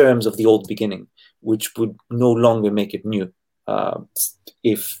in terms of the old beginning, which would no longer make it new,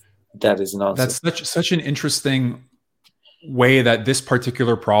 if that is an answer. That's such an interesting way that this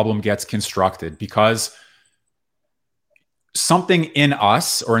particular problem gets constructed, because something in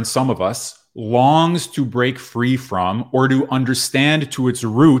us, or in some of us, longs to break free from, or to understand to its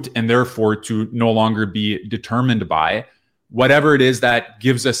root, and therefore to no longer be determined by whatever it is that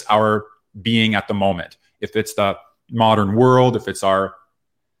gives us our being at the moment. If it's the modern world, if it's our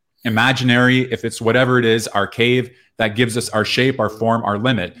imaginary, if it's whatever it is, our cave, that gives us our shape, our form, our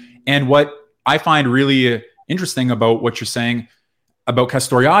limit. And what I find really interesting about what you're saying about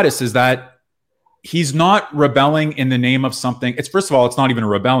Castoriadis is that he's not rebelling in the name of something. It's, first of all, it's not even a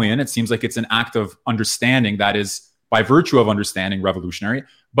rebellion. It seems like it's an act of understanding that is, by virtue of understanding, revolutionary.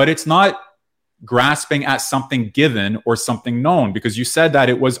 But it's not grasping at something given or something known, because you said that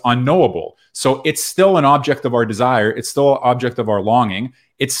it was unknowable. So it's still an object of our desire. It's still an object of our longing.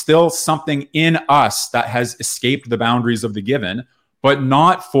 It's still something in us that has escaped the boundaries of the given, but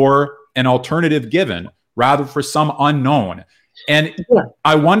not for an alternative given, rather for some unknown. And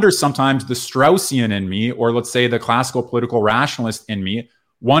I wonder sometimes the Straussian in me, or let's say the classical political rationalist in me,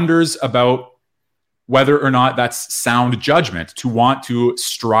 wonders about whether or not that's sound judgment to want to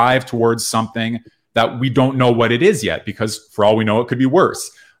strive towards something that we don't know what it is yet, because for all we know, it could be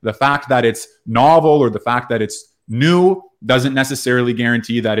worse. The fact that it's novel or the fact that it's new doesn't necessarily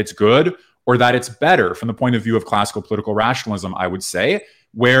guarantee that it's good or that it's better from the point of view of classical political rationalism, I would say,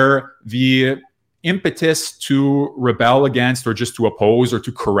 where the impetus to rebel against, or just to oppose, or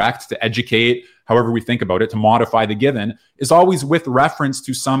to correct, to educate, however we think about it, to modify the given, is always with reference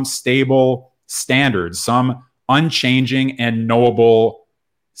to some stable standards, some unchanging and knowable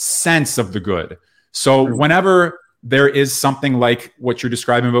sense of the good. So whenever there is something like what you're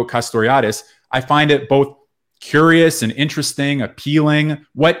describing about Castoriadis, I find it both curious and interesting, appealing.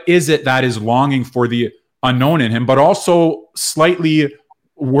 What is it that is longing for the unknown in him, but also slightly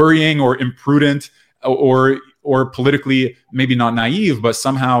worrying or imprudent, or politically maybe not naive, but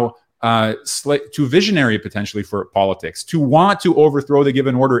somehow too visionary potentially for politics, to want to overthrow the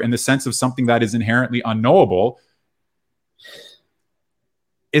given order in the sense of something that is inherently unknowable?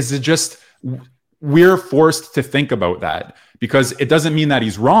 Is it just we're forced to think about that? Because it doesn't mean that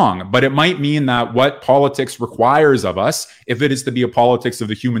he's wrong, but it might mean that what politics requires of us, if it is to be a politics of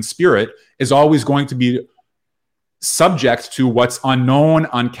the human spirit, is always going to be subject to what's unknown,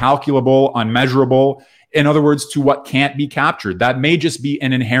 uncalculable, unmeasurable. In other words, to what can't be captured. That may just be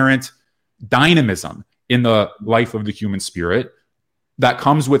an inherent dynamism in the life of the human spirit that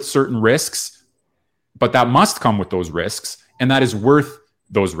comes with certain risks, but that must come with those risks, and that is worth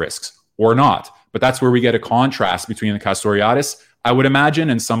those risks or not. But that's where we get a contrast between the Castoriadis, I would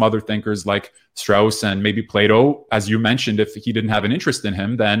imagine, and some other thinkers like Strauss and maybe Plato. As you mentioned, if he didn't have an interest in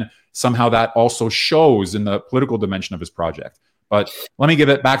him, then somehow that also shows in the political dimension of his project. But let me give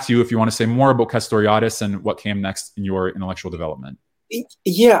it back to you if you want to say more about Castoriadis and what came next in your intellectual development.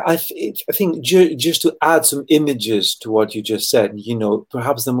 Yeah, I think just to add some images to what you just said,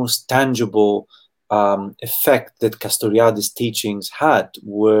 perhaps the most tangible effect that Castoriadis' teachings had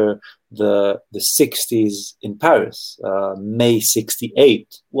were the 60s in Paris. May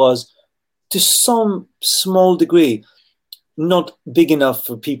 68 was, to some small degree, not big enough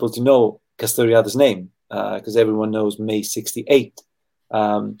for people to know Castoriadis' name, because everyone knows May 68.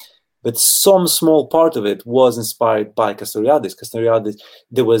 But some small part of it was inspired by Castoriadis. Castoriadis,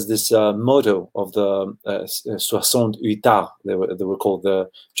 there was this motto of the 68 ans, they were called the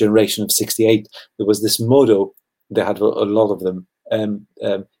generation of 68. There was this motto, they had a lot of them,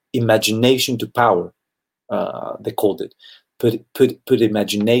 imagination to power, they called it. Put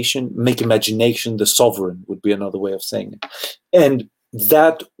imagination, make imagination the sovereign would be another way of saying it. And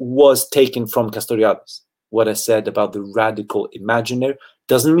that was taken from Castoriadis. What I said about the radical imaginary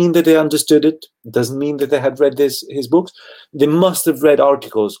doesn't mean that they understood it, doesn't mean that they had read his books. They must have read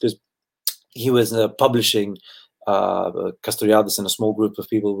articles, because he was publishing, Castoriadis and a small group of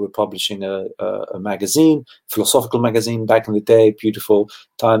people were publishing a magazine, philosophical magazine back in the day, beautiful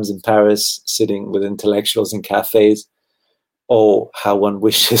times in Paris, sitting with intellectuals in cafes. Oh, how one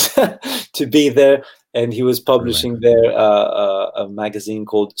wishes to be there. And he was publishing there a magazine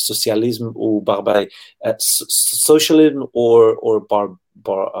called Socialisme ou Barbarie, socialism or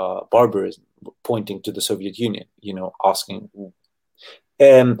barbarism, pointing to the Soviet Union, asking.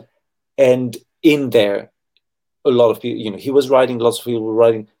 And in there, a lot of people, he was writing, lots of people were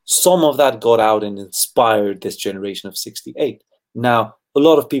writing. Some of that got out and inspired this generation of 68. Now, a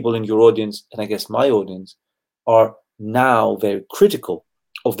lot of people in your audience, and I guess my audience, are now very critical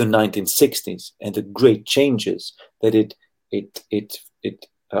of the 1960s and the great changes that it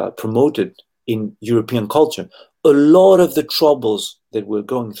promoted in European culture. A lot of the troubles that we're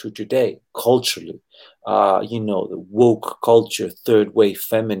going through today, culturally, the woke culture, third wave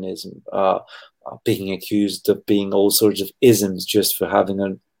feminism, being accused of being all sorts of isms just for having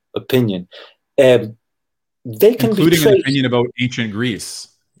an opinion. They can including an opinion about ancient Greece.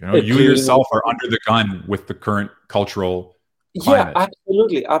 You yourself are under the gun with the current cultural climate. Yeah,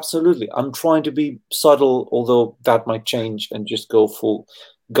 absolutely. I'm trying to be subtle, although that might change and just go full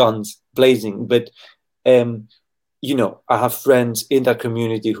guns blazing. But, I have friends in that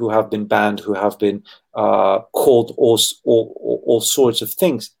community who have been banned, who have been called all sorts of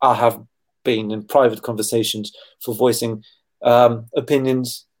things. I have been in private conversations for voicing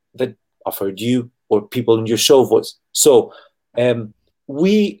opinions that I've heard you or people in your show voice. So,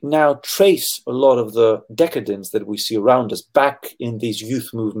 we now trace a lot of the decadence that we see around us back in these youth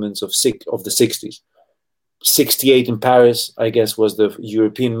movements of the 60s. 68 in Paris, I guess, was the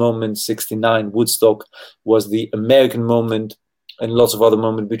European moment. 69 Woodstock was the American moment, and lots of other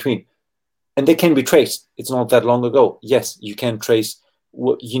moments between. And they can be traced. It's not that long ago. Yes, you can trace,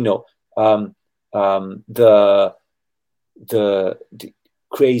 the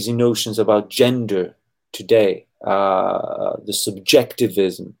crazy notions about gender today. The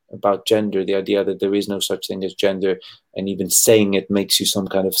subjectivism about gender, the idea that there is no such thing as gender, and even saying it makes you some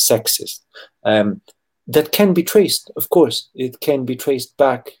kind of sexist. That can be traced, of course. It can be traced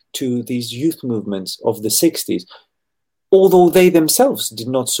back to these youth movements of the 60s, although they themselves did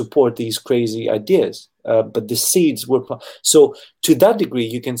not support these crazy ideas, but the seeds were. So to that degree,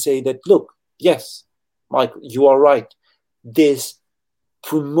 you can say that, look, yes, Mike, you are right. This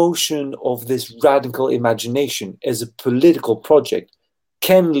promotion of this radical imagination as a political project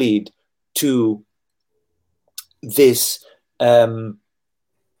can lead to this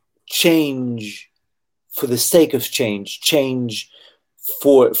change for the sake of change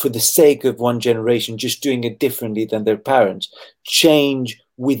for the sake of one generation just doing it differently than their parents, change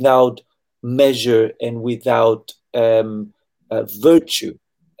without measure and without virtue.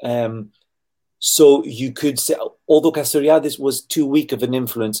 So you could say, although Castoriadis was too weak of an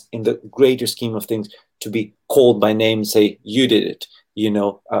influence in the greater scheme of things to be called by name and say, you did it,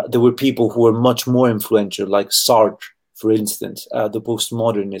 there were people who were much more influential, like Sartre, for instance, the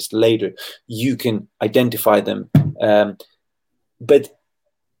postmodernists later. You can identify them. But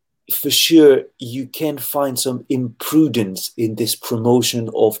for sure, you can find some imprudence in this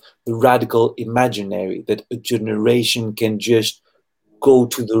promotion of the radical imaginary, that a generation can just go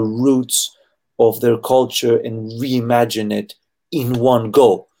to the roots of their culture and reimagine it in one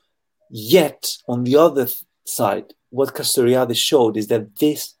go. Yet, on the other side, what Castoriadis showed is that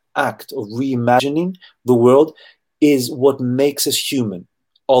this act of reimagining the world is what makes us human,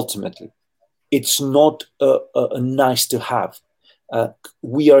 ultimately. It's not a nice to have.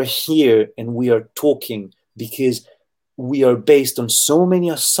 We are here and we are talking because we are based on so many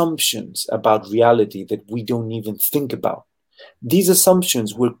assumptions about reality that we don't even think about. These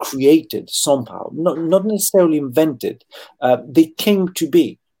assumptions were created somehow, not necessarily invented. They came to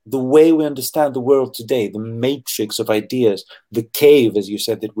be. The way we understand the world today, the matrix of ideas, the cave, as you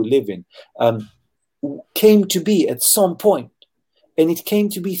said, that we live in, came to be at some point. And it came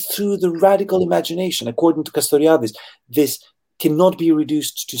to be through the radical imagination. According to Castoriadis, this cannot be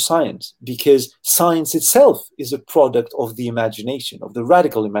reduced to science, because science itself is a product of the imagination, of the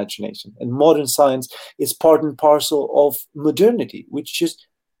radical imagination. And modern science is part and parcel of modernity, which just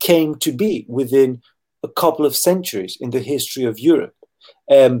came to be within a couple of centuries in the history of Europe.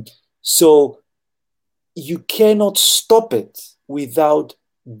 So you cannot stop it without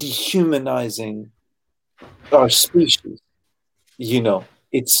dehumanizing our species. You know,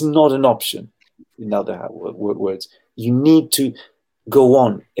 it's not an option. In other words, you need to go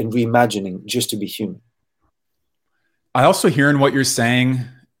on and reimagining just to be human. I also hear in what you're saying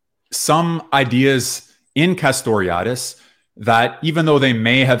some ideas in Castoriadis that, even though they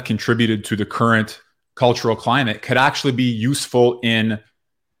may have contributed to the current cultural climate, could actually be useful in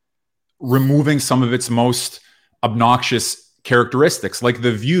removing some of its most obnoxious characteristics, like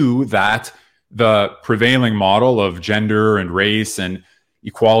the view that the prevailing model of gender and race and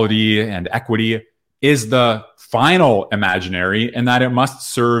equality and equity is the final imaginary, and that it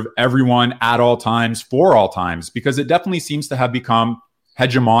must serve everyone at all times for all times, because it definitely seems to have become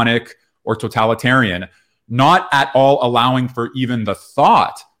hegemonic or totalitarian, not at all allowing for even the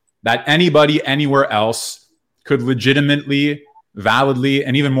thought that anybody anywhere else could legitimately, validly,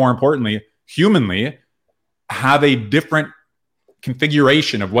 and even more importantly, humanly, have a different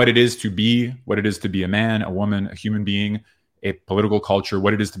configuration of what it is to be a man, a woman, a human being, a political culture,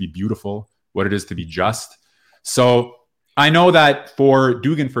 what it is to be beautiful, what it is to be just. So I know that for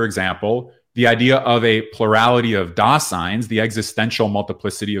Dugin, for example, the idea of a plurality of Daseins, the existential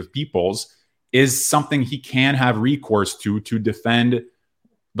multiplicity of peoples, is something he can have recourse to defend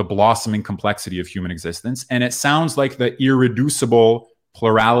the blossoming complexity of human existence. And it sounds like the irreducible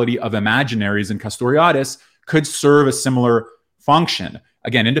plurality of imaginaries in Castoriadis could serve a similar function.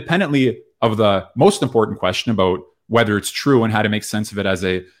 Again, independently of the most important question about whether it's true and how to make sense of it as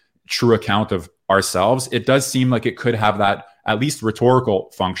a true account of ourselves, it does seem like it could have that at least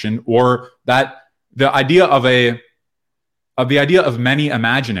rhetorical function, or that the idea of many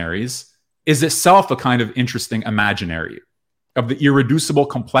imaginaries is itself a kind of interesting imaginary of the irreducible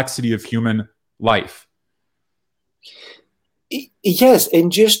complexity of human life. Yes,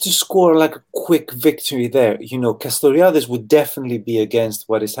 and just to score like a quick victory there, you know, Castoriadis would definitely be against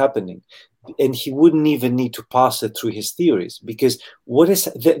what is happening, and he wouldn't even need to pass it through his theories, because what is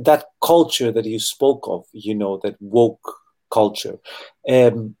that culture that you spoke of, you know, that woke culture,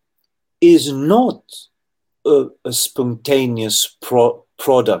 is not a spontaneous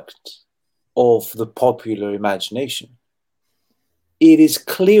product of the popular imagination. It is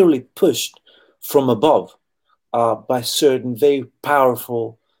clearly pushed from above by certain very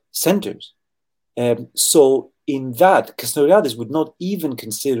powerful centers. So in that, Castoriadis would not even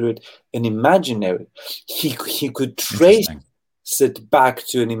consider it an imaginary. He could trace it back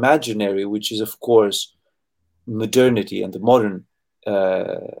to an imaginary, which is, of course, modernity and the modern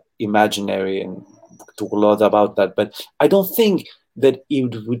imaginary, and talk a lot about that. But I don't think that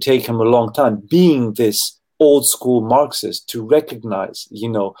it would take him a long time, being this old school Marxist, to recognize, you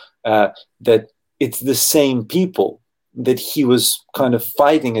know, that it's the same people that he was kind of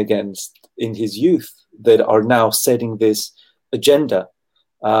fighting against in his youth that are now setting this agenda.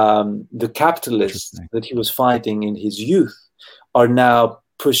 The capitalists that he was fighting in his youth are now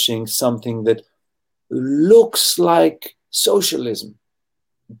pushing something that looks like socialism,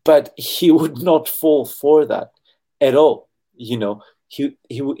 but he would not fall for that at all. You know,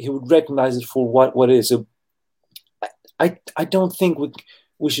 he would recognize it for what it is. So I don't think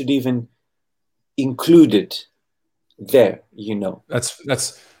we should even include it there. You know, that's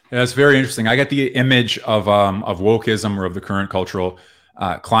very interesting. I get the image of wokeism, or of the current cultural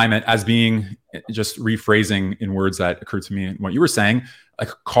climate, as being, just rephrasing in words that occurred to me in what you were saying, like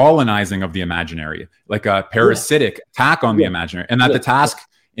colonizing of the imaginary, like a parasitic attack on the imaginary, and that the task,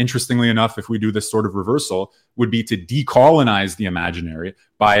 interestingly enough, if we do this sort of reversal, would be to decolonize the imaginary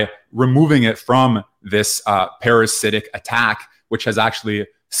by removing it from this parasitic attack, which has actually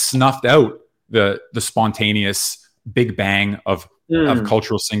snuffed out the spontaneous Big Bang of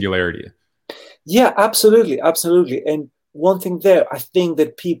cultural singularity. Yeah, absolutely. And one thing there, I think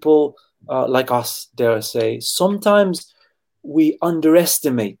that people like us, dare I say, sometimes we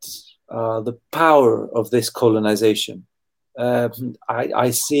underestimate the power of this colonization.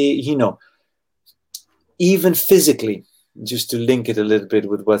 I see, you know, even physically, just to link it a little bit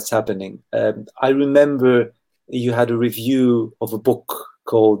with what's happening. I remember you had a review of a book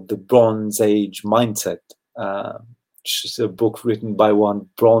called The Bronze Age Mindset, which is a book written by one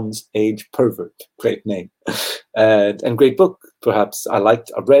Bronze Age pervert. Great name. And great book, perhaps. I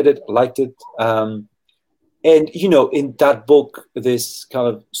read it, I liked it. And, you know, in that book, this kind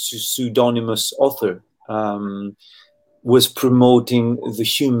of pseudonymous author was promoting the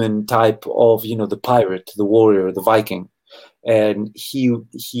human type of, you know, the pirate, the warrior, the Viking. And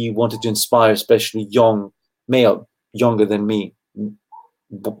he wanted to inspire especially young male, younger than me,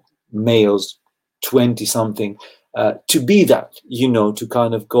 males, 20 something, to be that, you know, to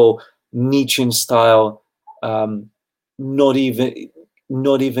kind of go Nietzschean style, not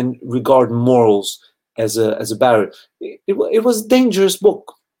even regard morals as a barrier. It was a dangerous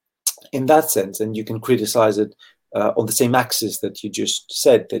book in that sense, and you can criticize it on the same axis that you just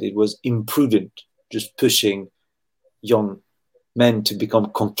said, that it was imprudent, just pushing young men to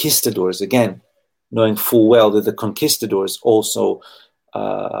become conquistadors again, knowing full well that the conquistadors also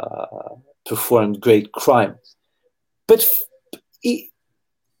performed great crimes. But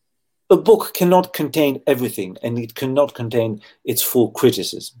a book cannot contain everything, and it cannot contain its full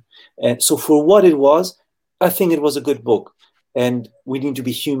criticism. And so for what it was, I think it was a good book. And we need to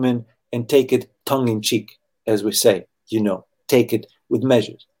be human and take it tongue in cheek, as we say, you know, take it with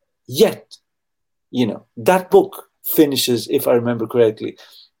measures. Yet, you know, that book finishes, if I remember correctly,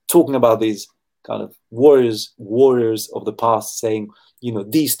 talking about these kind of warriors of the past, saying, you know,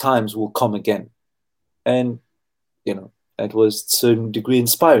 these times will come again. And, you know, it was to a certain degree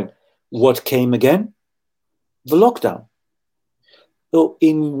inspiring. What came again? The lockdown. So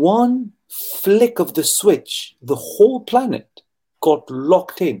in one flick of the switch, the whole planet got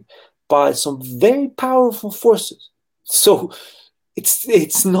locked in by some very powerful forces. So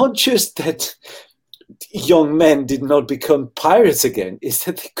it's not just that young men did not become pirates again, it's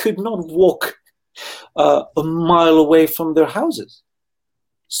that they could not walk a mile away from their houses.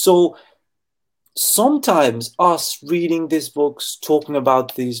 So sometimes us reading these books, talking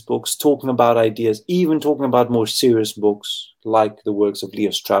about these books, talking about ideas, even talking about more serious books like the works of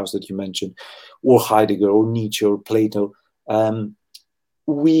Leo Strauss that you mentioned, or Heidegger, or Nietzsche, or Plato,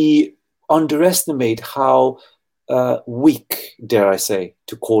 we underestimate how weak, dare I say,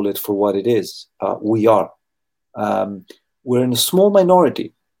 to call it for what it is, we are. We're in a small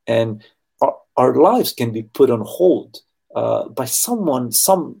minority, and our lives can be put on hold by someone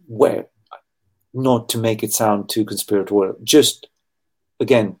somewhere. Not to make it sound too conspiratorial, just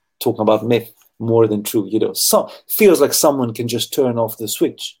again talking about myth more than true. You know, feels like someone can just turn off the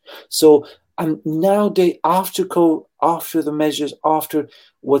switch. So nowadays, after the measures, after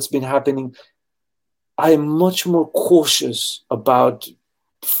what's been happening, I am much more cautious about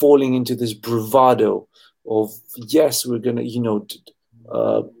falling into this bravado of, yes, we're gonna, you know,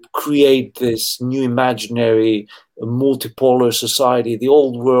 create this new imaginary multipolar society. The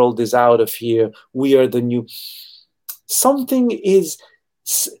old world is out of here. We are the new. Something is,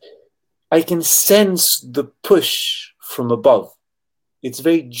 I can sense the push from above. It's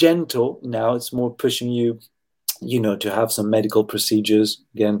very gentle now. It's more pushing you, you know, to have some medical procedures.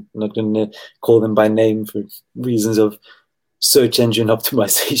 Again, I'm not going to call them by name for reasons of search engine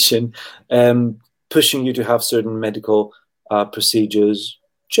optimization. Pushing you to have certain medical procedures,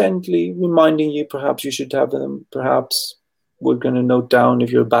 gently reminding you perhaps you should have them. Perhaps we're going to note down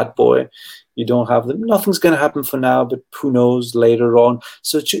if you're a bad boy, you don't have them. Nothing's going to happen for now, but who knows later on.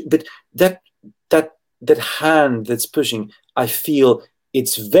 So, but that hand that's pushing, I feel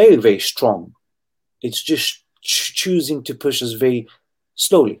it's very, very strong. It's just choosing to push us very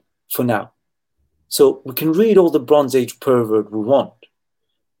slowly for now. So we can read all the Bronze Age pervert we want,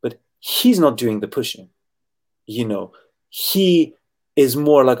 but he's not doing the pushing. You know, he is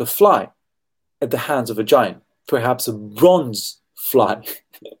more like a fly at the hands of a giant, perhaps a bronze fly.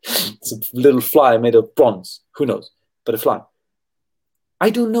 It's a little fly made of bronze, who knows, but a fly. I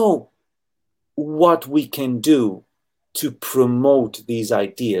don't know what we can do to promote these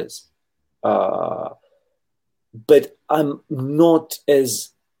ideas, but I'm not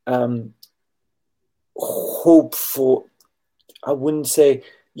as hopeful. I wouldn't say,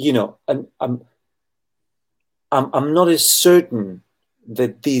 you know, I'm not as certain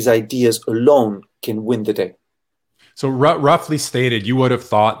that these ideas alone can win the day. So roughly stated, you would have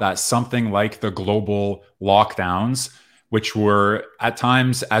thought that something like the global lockdowns, which were at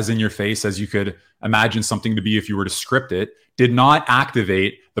times as in your face as you could imagine something to be if you were to script it, did not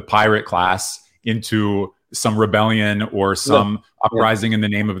activate the pirate class into some rebellion or some uprising in the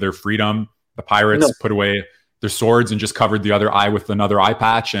name of their freedom. The pirates put away their swords and just covered the other eye with another eye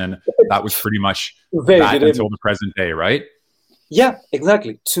patch. And that was pretty much that until the present day, right? Yeah,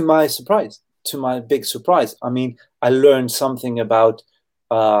 exactly. To my surprise, to my big surprise. I mean, I learned something about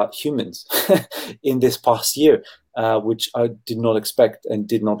humans in this past year, which I did not expect and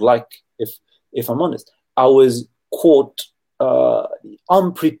did not like, if I'm honest. I was caught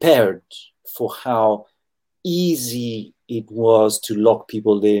unprepared for how easy it was to lock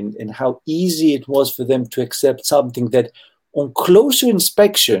people in, and how easy it was for them to accept something that on closer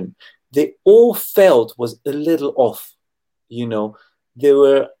inspection they all felt was a little off. You know, they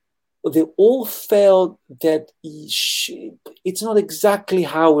all felt that it's not exactly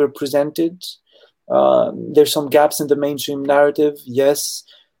how we're presented. There's some gaps in the mainstream narrative, yes,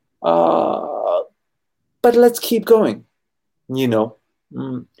 but let's keep going. You know,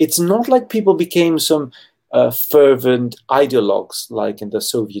 it's not like people became some fervent ideologues like in the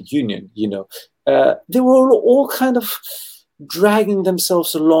Soviet Union. You know, they were all kind of dragging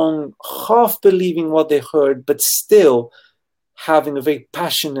themselves along, half believing what they heard, but still having a very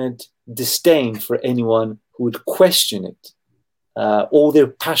passionate disdain for anyone who would question it. All their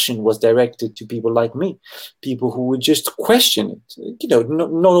passion was directed to people like me, people who would just question it. You know,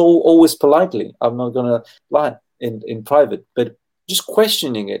 not always politely. I'm not going to lie in private, but just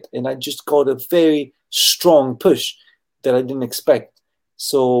questioning it. And I just got a very strong push that I didn't expect.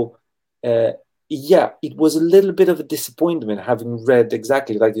 So, yeah, it was a little bit of a disappointment having read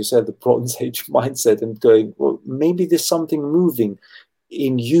exactly, like you said, the Bronze Age mindset and going, well, maybe there's something moving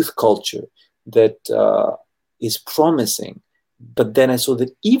in youth culture that is promising. But then I saw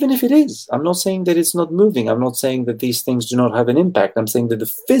that even if it is, I'm not saying that it's not moving. I'm not saying that these things do not have an impact. I'm saying that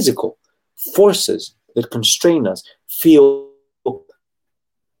the physical forces that constrain us feel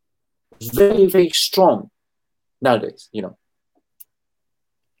very, very strong nowadays, you know.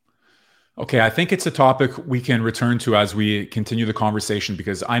 Okay, I think it's a topic we can return to as we continue the conversation,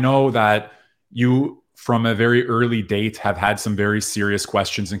 because I know that you, from a very early date, have had some very serious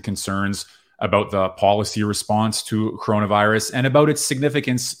questions and concerns about the policy response to coronavirus and about its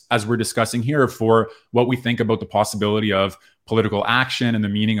significance, as we're discussing here, for what we think about the possibility of political action and the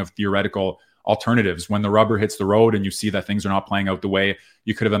meaning of theoretical alternatives. When the rubber hits the road and you see that things are not playing out the way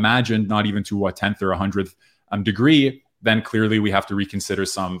you could have imagined, not even to a 10th or 100th degree, then clearly we have to reconsider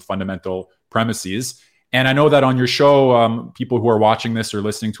some fundamental premises. And I know that on your show, people who are watching this or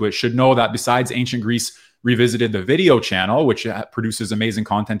listening to it should know that besides Ancient Greece Revisited, the video channel, which produces amazing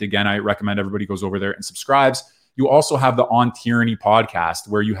content, again, I recommend everybody goes over there and subscribes. You also have the On Tyranny podcast,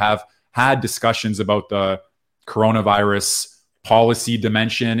 where you have had discussions about the coronavirus policy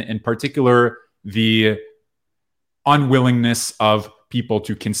dimension, in particular, the unwillingness of people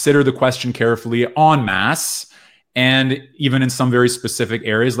to consider the question carefully en masse. And even in some very specific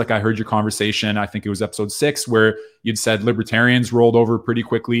areas, like I heard your conversation, I think it was episode 6, where you'd said libertarians rolled over pretty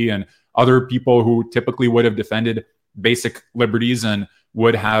quickly, and other people who typically would have defended basic liberties and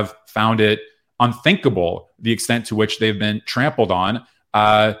would have found it unthinkable the extent to which they've been trampled on.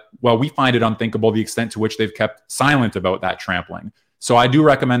 Well, we find it unthinkable the extent to which they've kept silent about that trampling. So I do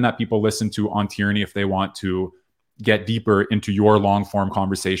recommend that people listen to On Tyranny if they want to get deeper into your long-form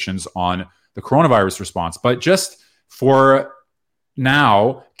conversations on the coronavirus response. But just for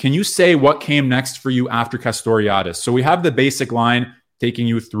now, can you say what came next for you after Castoriadis? So we have the basic line taking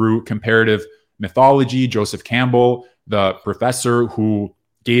you through comparative mythology, Joseph Campbell, the professor who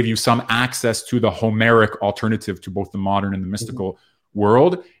gave you some access to the Homeric alternative to both the modern and the mystical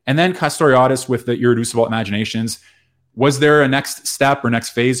world. And then Castoriadis with the Irreducible Imaginations. Was there a next step or next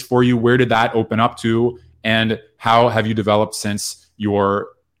phase for you? Where did that open up to? And how have you developed since your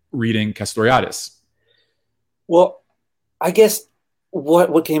reading Castoriadis? Well, I guess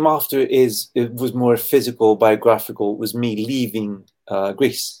what came after it was more physical, biographical. It was me leaving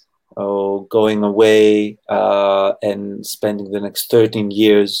Greece, going away and spending the next 13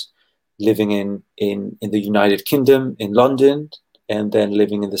 years living in the United Kingdom, in London, and then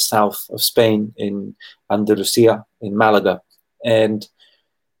living in the south of Spain, in Andalusia, in Malaga. And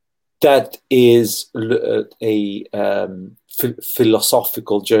that is a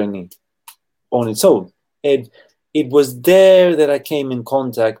philosophical journey on its own. And it was there that I came in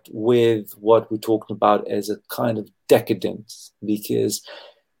contact with what we talked about as a kind of decadence, because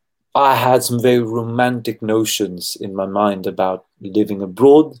I had some very romantic notions in my mind about living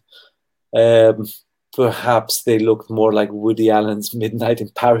abroad. Perhaps they looked more like Woody Allen's Midnight in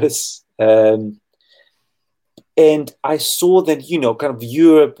Paris. And I saw that, kind of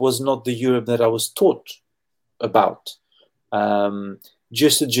Europe was not the Europe that I was taught about.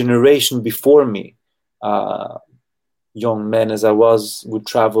 Just a generation before me, young men as I was, would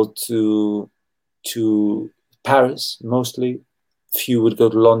travel to Paris mostly. Few would go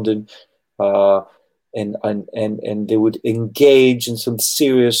to London, and they would engage in some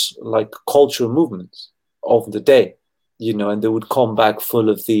serious cultural movements of the day, and they would come back full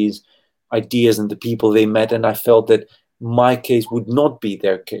of these ideas and the people they met. And I felt that my case would not be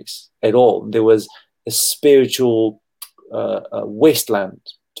their case at all. There was a spiritual wasteland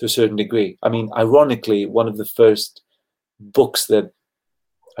to a certain degree. I mean, ironically, one of the first books that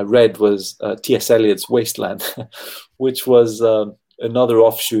I read was T.S. Eliot's Wasteland, which was another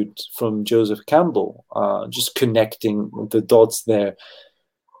offshoot from Joseph Campbell, just connecting the dots there.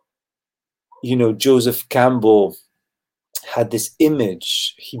 You know, Joseph Campbell had this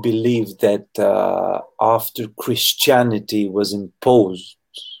image. He believed that after Christianity was imposed,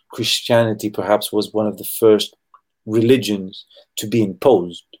 Christianity perhaps was one of the first religions to be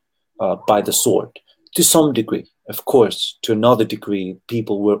imposed by the sword, to some degree. Of course, to another degree,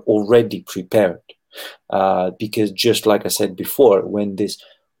 people were already prepared because, just like I said before, when this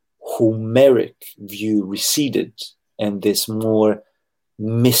Homeric view receded and this more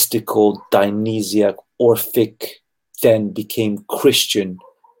mystical, Dionysiac, Orphic then became Christian,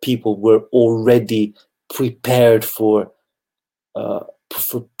 people were already prepared for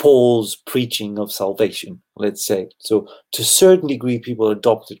Paul's preaching of salvation, let's say. So to a certain degree, people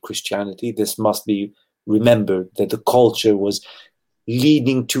adopted Christianity. This must be remembered, that the culture was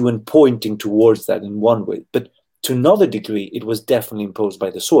leading to and pointing towards that in one way. But to another degree, it was definitely imposed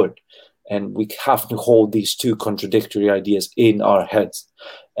by the sword. And we have to hold these two contradictory ideas in our heads.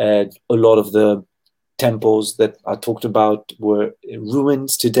 And a lot of the temples that I talked about were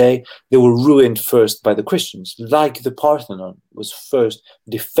ruins today. They were ruined first by the Christians, like the Parthenon was first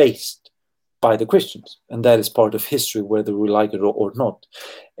defaced by the Christians. And that is part of history, whether we like it or not.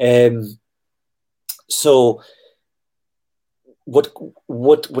 So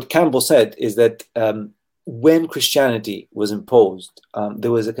what Campbell said is that when Christianity was imposed,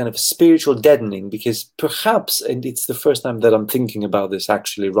 there was a kind of spiritual deadening, because perhaps, and it's the first time that I'm thinking about this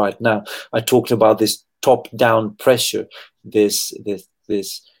actually right now, I talked about this top-down pressure, this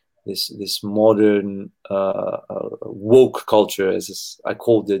modern woke culture, as I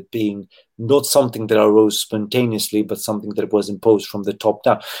called it, being not something that arose spontaneously, but something that was imposed from the top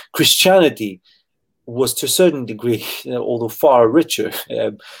down. Christianity was to a certain degree, although far richer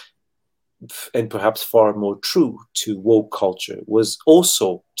and perhaps far more true to woke culture, was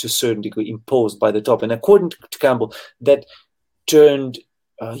also to a certain degree imposed by the top. And according to Campbell, that turned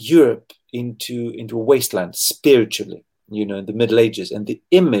Europe into a wasteland spiritually, you know, in the Middle Ages. And the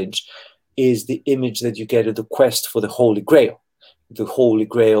image is the image that you get of the quest for the Holy Grail. The Holy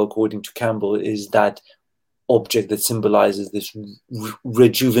Grail, according to Campbell, is that object that symbolizes this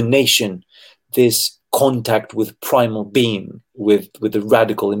rejuvenation, this contact with primal being, with the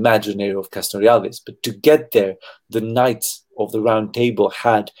radical imaginary of Castoriadis. But to get there, the Knights of the Round Table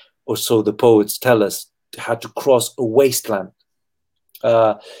had, or so the poets tell us, had to cross a wasteland.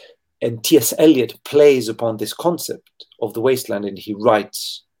 And T.S. Eliot plays upon this concept of the wasteland, and he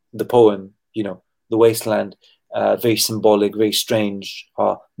writes the poem, you know, The Wasteland, very symbolic, very strange,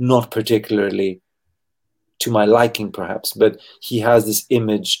 not particularly to my liking perhaps, but he has this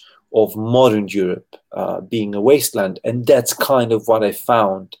image of modern Europe being a wasteland. And that's kind of what I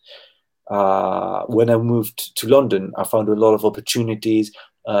found when I moved to London. I found a lot of opportunities,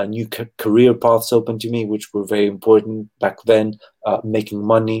 new career paths open to me, which were very important back then, making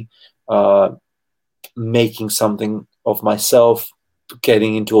money, making something of myself,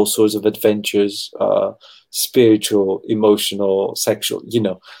 getting into all sorts of adventures, spiritual, emotional, sexual, you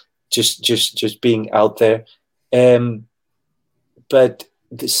know, just being out there. But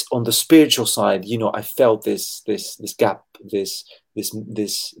this, on the spiritual side, you know, I felt this gap, this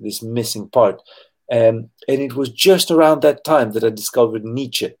missing part, and it was just around that time that I discovered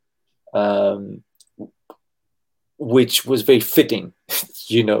Nietzsche, which was very fitting,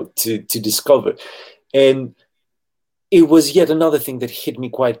 you know, to discover, and it was yet another thing that hit me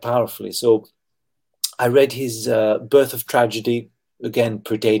quite powerfully. So I read his Birth of Tragedy, again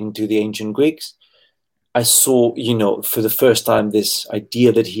pertaining to the ancient Greeks. I saw, you know, for the first time, this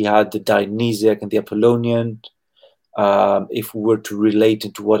idea that he had, the Dionysiac and the Apollonian. If we were to relate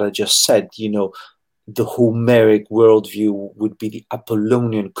it to what I just said, you know, the Homeric worldview would be the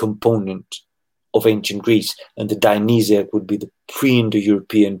Apollonian component of ancient Greece, and the Dionysiac would be the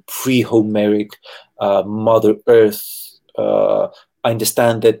pre-Indo-European, pre-Homeric Mother Earth. I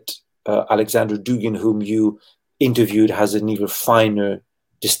understand that Alexander Dugin, whom you interviewed, has an even finer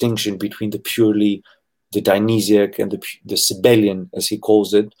distinction between the Dionysiac and the Cybelian, as he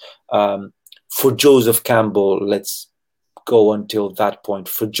calls it. For Joseph Campbell, let's go until that point.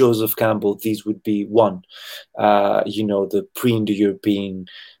 For Joseph Campbell, these would be one, you know, the pre-Indo-European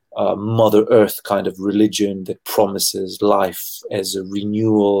Mother Earth kind of religion that promises life as a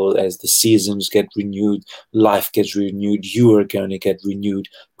renewal, as the seasons get renewed, life gets renewed, you are going to get renewed.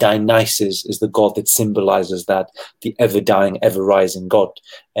 Dionysus is the god that symbolizes that, the ever-dying, ever-rising god.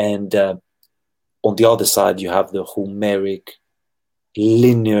 And on the other side, you have the Homeric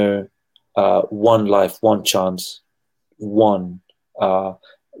linear, one life, one chance, one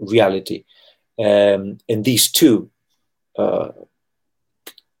reality. And these two,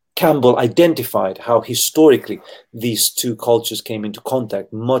 Campbell identified how historically these two cultures came into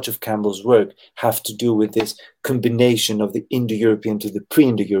contact. Much of Campbell's work have to do with this combination of the Indo-European to the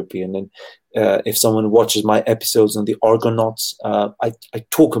pre-Indo-European. And if someone watches my episodes on the Argonauts, I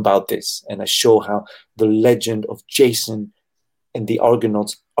talk about this, and I show how the legend of Jason and the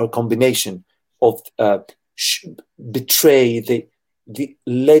Argonauts are a combination of betray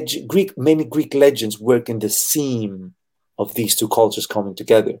many Greek legends work in the seam of these two cultures coming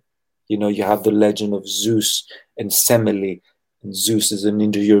together. You know, you have the legend of Zeus and Semele, and Zeus is an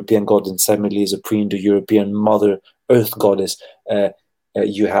Indo-European god, and Semele is a pre-Indo-European mother earth goddess.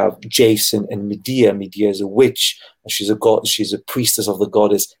 You have Jason and Medea. Medea is a witch. She's a god. She's a priestess of the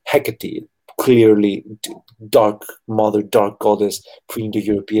goddess Hecate. Clearly, dark mother, dark goddess,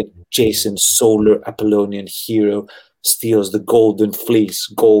 pre-Indo-European. Jason, solar Apollonian hero, steals the golden fleece,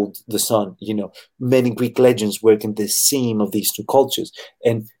 gold, the sun. You know, many Greek legends work in the seam of these two cultures,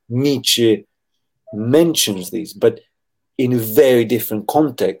 and Nietzsche mentions these, but in a very different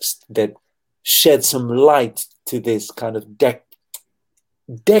context that shed some light to this kind of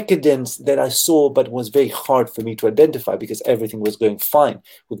decadence that I saw, but was very hard for me to identify because everything was going fine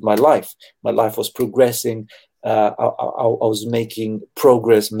with my life. My life was progressing. I was making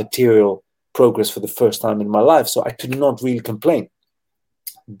material progress for the first time in my life. So I could not really complain.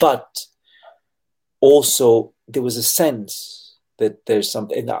 But also there was a sense that there's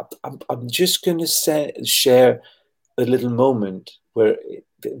something. I'm just going to share a little moment where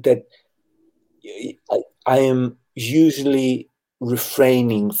I am usually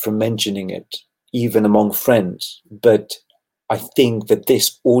refraining from mentioning it, even among friends. But I think that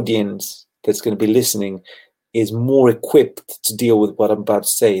this audience that's going to be listening is more equipped to deal with what I'm about to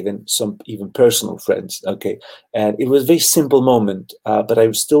say than some even personal friends. Okay. And it was a very simple moment, but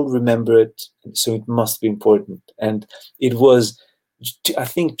I still remember it. So it must be important. And it was, I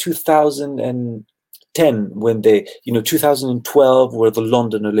think, 2010 when 2012 were the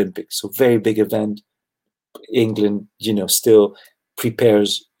London Olympics. So very big event. England, still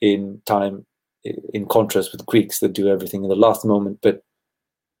prepares in time, in contrast with Greeks that do everything in the last moment, but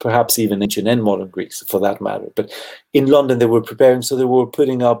perhaps even ancient and modern Greeks for that matter. But in London, they were preparing, so they were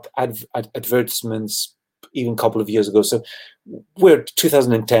putting up advertisements even a couple of years ago. So we're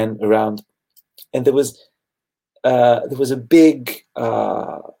 2010 around, and there was a big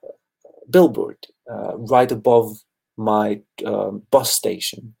billboard right above my bus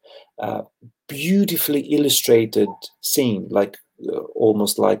station, beautifully illustrated scene, like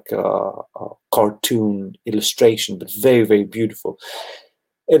almost like a cartoon illustration, but very, very beautiful.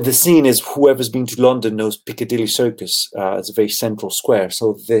 And the scene is, whoever's been to London knows Piccadilly Circus. It's a very central square.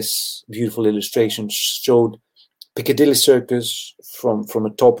 So this beautiful illustration showed Piccadilly Circus from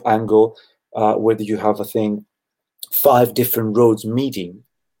a top angle, where you have, I think, 5 different roads meeting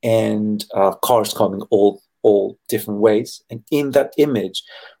and cars coming all different ways. And in that image,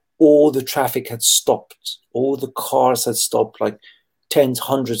 all the traffic had stopped. All the cars had stopped, like tens,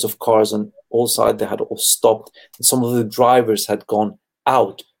 hundreds of cars on all sides. They had all stopped. And some of the drivers had gone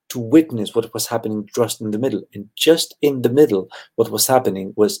out to witness what was happening just in the middle. And just in the middle, what was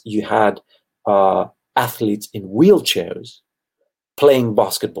happening was you had athletes in wheelchairs playing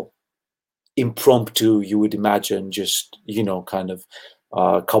basketball. Impromptu, you would imagine, just, kind of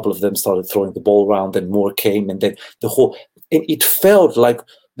a couple of them started throwing the ball around, and more came, and then and it felt like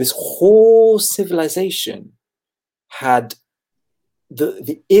this whole civilization had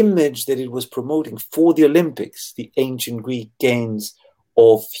the image that it was promoting for the Olympics, the ancient Greek gains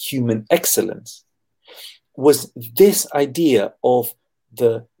of human excellence, was this idea of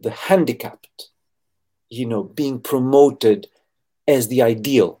the handicapped, being promoted as the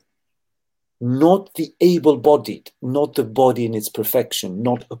ideal, not the able-bodied, not the body in its perfection,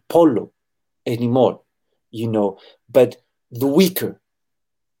 not Apollo anymore, but the weaker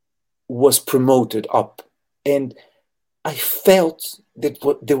was promoted up. And I felt that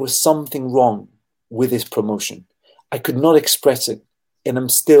there was something wrong with this promotion. I could not express it, and I'm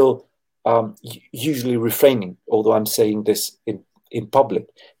still usually refraining, although I'm saying this in public,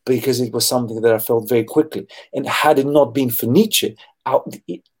 because it was something that I felt very quickly. And had it not been for Nietzsche, I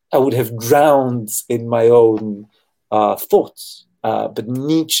would have drowned in my own thoughts. But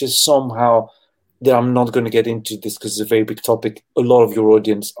Nietzsche somehow, that I'm not going to get into this because it's a very big topic. A lot of your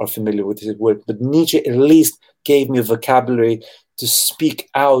audience are familiar with his work, but Nietzsche at least gave me a vocabulary to speak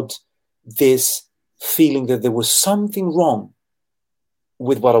out this feeling that there was something wrong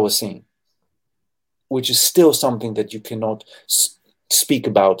with what I was seeing, which is still something that you cannot speak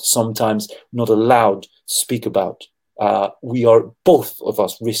about, sometimes not allowed to speak about. We are, both of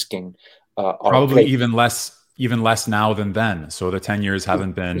us, risking our Probably place. even less now than then. So the 10 years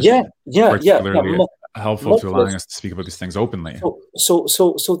haven't been Yeah. particularly helpful Much to allowing less. us to speak about these things openly. So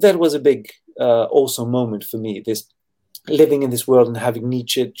that was a big also moment for me. This living in this world and having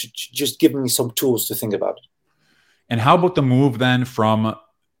Nietzsche just giving me some tools to think about it. And how about the move then from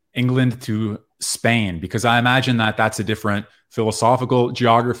England to Spain? Because I imagine that that's a different philosophical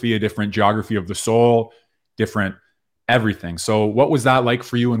geography, a different geography of the soul, different everything. So what was that like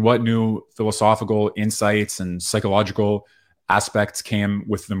for you, and what new philosophical insights and psychological aspects came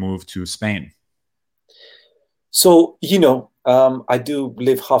with the move to Spain? So, I do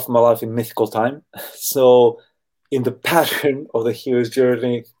live half my life in mythical time. So in the pattern of the hero's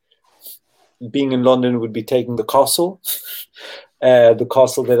journey, being in London would be taking the castle. The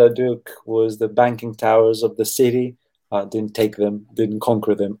castle that I took was the banking towers of the city. I didn't take them, didn't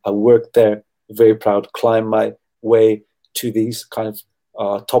conquer them. I worked there, very proud, climbed my way to these kind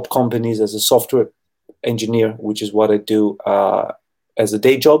of top companies as a software engineer, which is what I do as a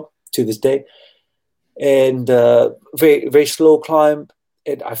day job to this day. And very, very slow climb.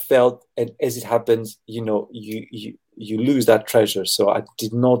 And I felt, and as it happens, you lose that treasure. So I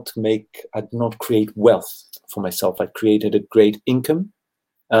did not create wealth for myself. I created a great income,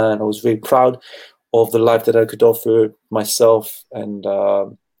 and I was very proud of the life that I could offer myself and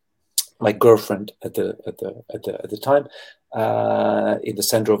my girlfriend at the time, in the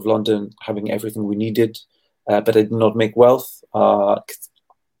center of London, having everything we needed. But I did not make wealth.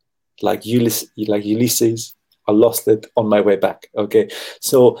 Like Ulysses, I lost it on my way back. Okay,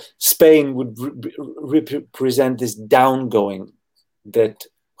 so Spain would represent this downgoing that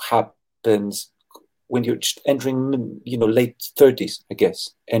happens when you're just entering, late 30s, I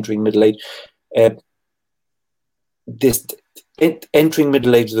guess, entering middle age. Entering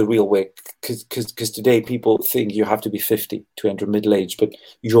middle age the real way, because today people think you have to be 50 to enter middle age, but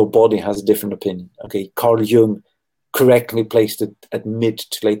your body has a different opinion. Okay, Carl Jung correctly placed it at mid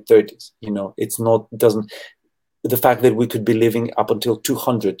to late 30s. The fact that we could be living up until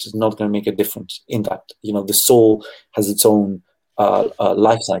 200 is not going to make a difference in that. The soul has its own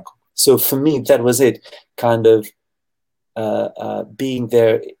life cycle. So for me, that was it, kind of being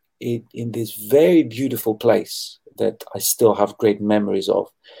there in this very beautiful place that I still have great memories of.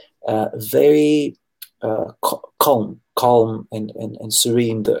 Very calm and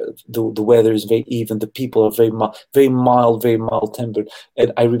serene. The weather is very even. The people are very mild, very mild tempered.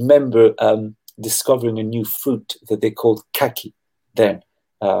 And I remember discovering a new fruit that they called kaki. Then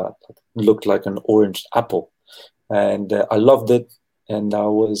looked like an orange apple, and I loved it. And I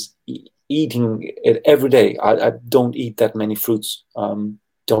was eating it every day. I don't eat that many fruits.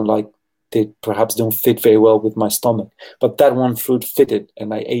 Don't like. They perhaps don't fit very well with my stomach, but that one fruit fitted,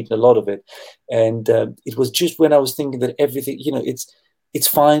 and I ate a lot of it. And it was just when I was thinking that everything, it's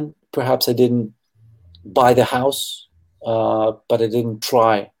fine. Perhaps I didn't buy the house, but I didn't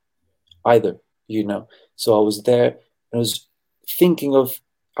try either. So I was there, and I was thinking of,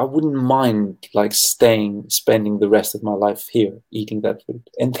 I wouldn't mind like spending the rest of my life here eating that fruit.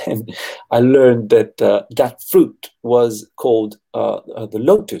 And then I learned that that fruit was called the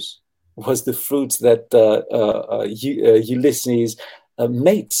lotus. Was the fruits that Ulysses'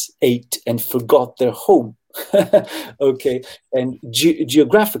 mates ate and forgot their home. Okay, and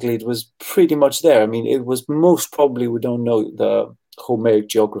geographically it was pretty much there. I mean, it was most probably, we don't know the Homeric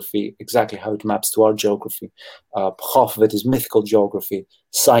geography, exactly how it maps to our geography. Half of it is mythical geography,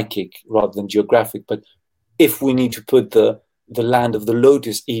 psychic rather than geographic. But if we need to put the land of the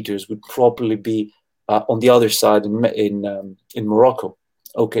lotus eaters, would probably be on the other side in Morocco.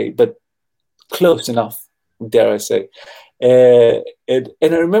 Okay, but close enough, dare I say. And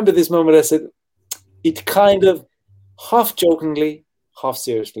I remember this moment. I said, it kind of, half jokingly, half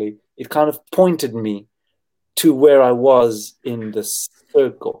seriously, it kind of pointed me to where I was in the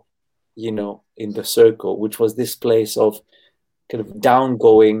circle, which was this place of kind of down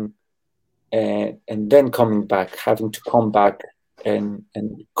going and then coming back, having to come back and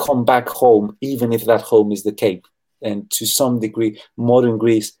come back home, even if that home is the cave. And to some degree, modern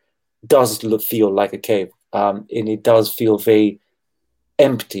Greece does feel like a cave, and it does feel very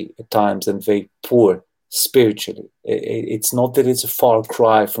empty at times and very poor spiritually. It's not that it's a far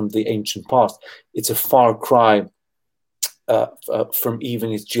cry from the ancient past. It's a far cry from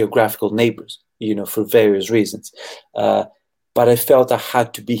even its geographical neighbors, for various reasons. But I felt I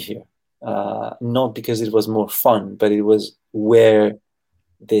had to be here, not because it was more fun, but it was where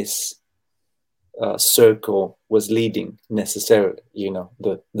this circle was leading necessarily.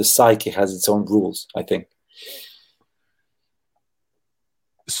 The psyche has its own rules, I think.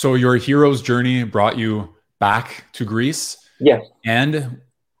 So your hero's journey brought you back to Greece. Yeah. And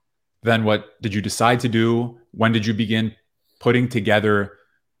then what did you decide to do? When did you begin putting together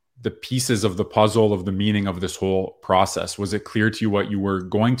the pieces of the puzzle of the meaning of this whole process? Was it clear to you what you were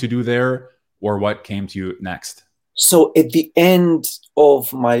going to do there, or what came to you next? So at the end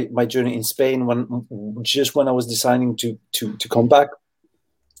of my journey in Spain, when I was deciding to come back,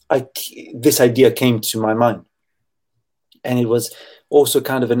 this idea came to my mind, and it was also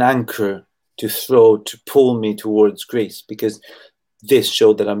kind of an anchor to pull me towards Greece, because this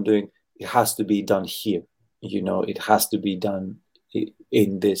show that I'm doing, it has to be done here. It has to be done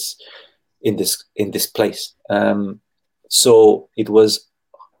in this place. So it was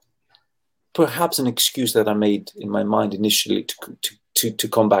perhaps an excuse that I made in my mind initially to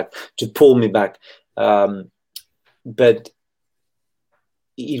come back, to pull me back. But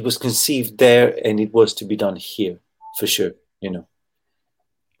it was conceived there, and it was to be done here for sure.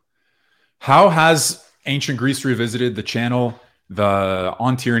 How has Ancient Greece Revisited, the channel, the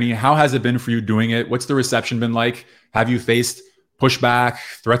On Tyranny, how has it been for you doing it? What's the reception been like? Have you faced pushback,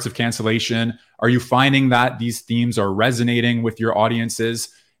 threats of cancellation? Are you finding that these themes are resonating with your audiences?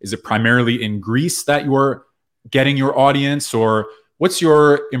 Is it primarily in Greece that you're getting your audience, or what's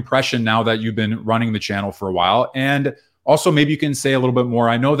your impression now that you've been running the channel for a while? And also, maybe you can say a little bit more.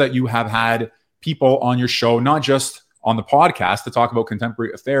 I know that you have had people on your show, not just on the podcast to talk about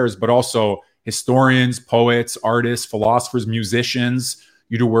contemporary affairs, but also historians, poets, artists, philosophers, musicians.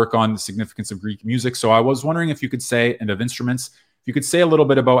 You do work on the significance of Greek music. So I was wondering if you could say, and of instruments, if you could say a little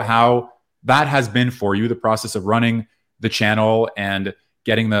bit about how that has been for you, the process of running the channel and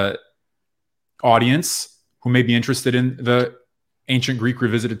getting the audience who may be interested in the ancient Greek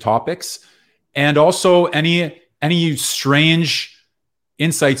revisited topics, and also any strange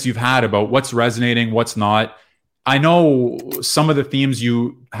insights you've had about what's resonating, what's not. I know some of the themes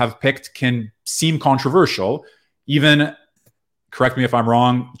you have picked can seem controversial, even, correct me if I'm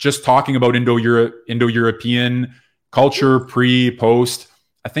wrong, just talking about Indo-European culture, pre, post.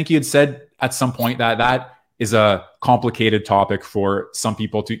 I think you had said at some point that is a complicated topic for some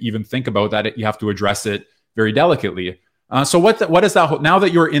people to even think about, that you have to address it very delicately. So what is that? Now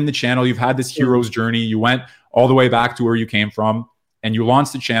that you're in the channel, you've had this hero's journey, you went all the way back to where you came from, and you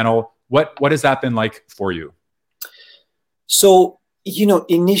launched the channel. What has that been like for you? So,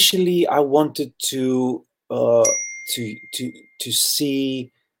 initially I wanted to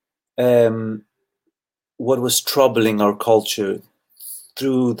see what was troubling our culture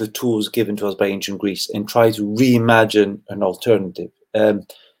through the tools given to us by ancient Greece, and try to reimagine an alternative.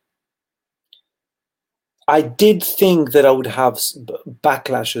 I did think that I would have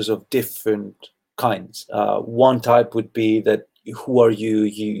backlashes of different kinds. One type would be that, who are you?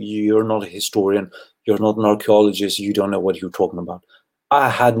 You're not a historian. You're not an archaeologist. You don't know what you're talking about. I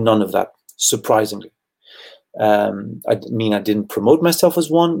had none of that, surprisingly. I didn't promote myself as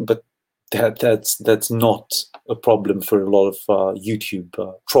one, but that's not a problem for a lot of YouTube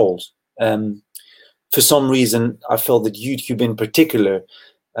trolls. For some reason, I felt that YouTube in particular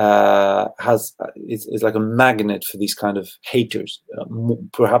is like a magnet for these kind of haters,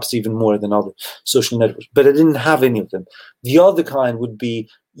 perhaps even more than other social networks. But I didn't have any of them. The other kind would be,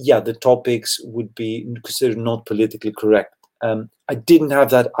 the topics would be considered not politically correct. I didn't have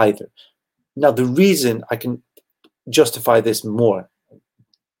that either. Now, the reason I can justify this more,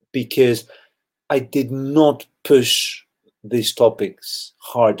 because I did not push these topics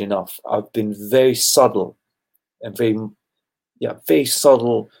hard enough. I've been very subtle and very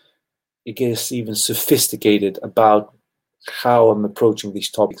subtle, I guess even sophisticated about how I'm approaching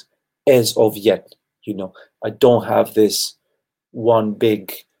these topics as of yet. I don't have this one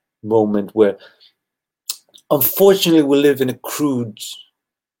big moment where, unfortunately, we live in a crude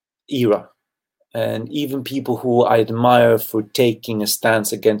era. And even people who I admire for taking a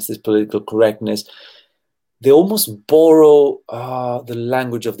stance against this political correctness, they almost borrow the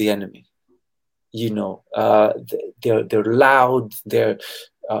language of the enemy. They're loud, they're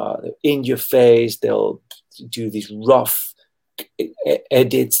in your face, they'll do these rough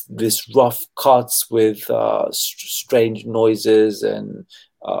edits, these rough cuts with strange noises and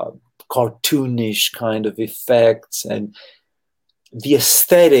cartoonish kind of effects, and the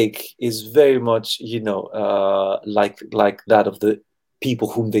aesthetic is very much like that of the people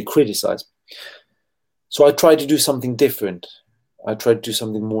whom they criticize. So I try to do something different. I try to do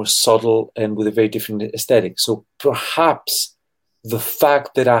something more subtle and with a very different aesthetic. So perhaps the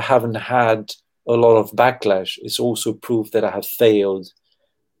fact that I haven't had a lot of backlash is also proof that I have failed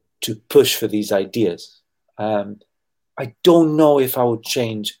to push for these ideas. I don't know if I would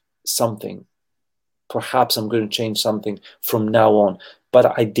change something. Perhaps I'm going to change something from now on.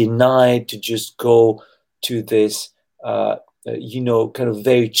 but I denied to just go to this, kind of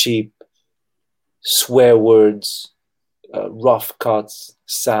very cheap swear words, rough cuts,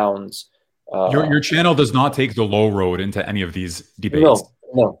 sounds. Your channel does not take the low road into any of these debates.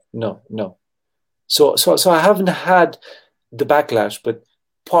 No. So I haven't had the backlash, but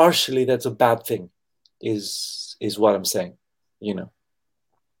partially that's a bad thing, is what I'm saying,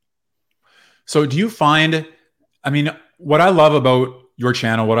 So do you find, I mean, what I love about your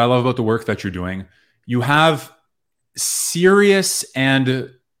channel, what I love about the work that you're doing, you have serious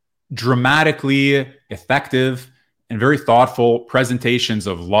and dramatically effective and very thoughtful presentations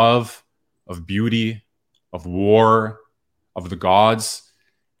of love, of beauty, of war, of the gods.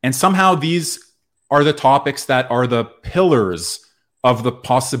 And somehow these are the topics that are the pillars of the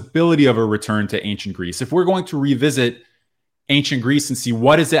possibility of a return to ancient Greece. If we're going to revisit ancient Greece and see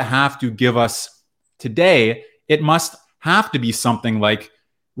what does it have to give us today, it must have to be something like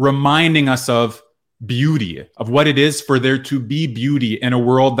reminding us of beauty, of what it is for there to be beauty in a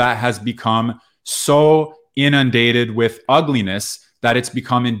world that has become so inundated with ugliness that it's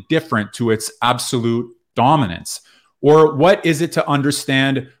become indifferent to its absolute dominance. Or what is it to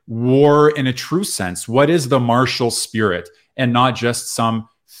understand war in a true sense? What is the martial spirit and not just some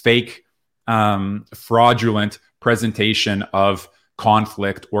fake, fraudulent presentation of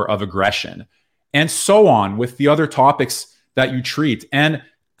conflict or of aggression? And so on with the other topics that you treat. And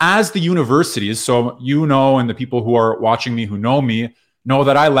as the universities, so and the people who are watching me who know me, know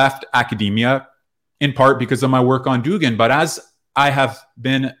that I left academia in part because of my work on Dugin. But as I have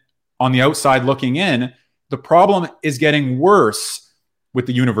been on the outside looking in, the problem is getting worse with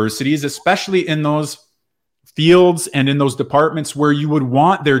the universities, especially in those fields and in those departments where you would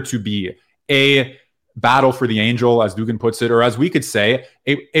want there to be a battle for the angel, as Dugin puts it, or as we could say,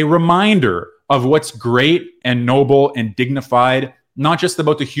 a reminder of what's great and noble and dignified, not just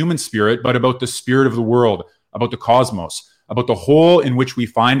about the human spirit, but about the spirit of the world, about the cosmos, about the whole in which we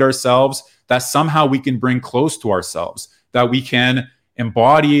find ourselves, that somehow we can bring close to ourselves, that we can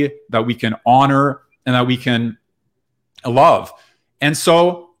embody, that we can honor, and that we can love. And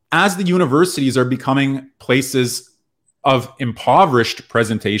so as the universities are becoming places of impoverished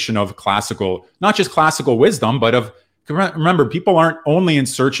presentation of classical, not just classical wisdom, but of, remember, people aren't only in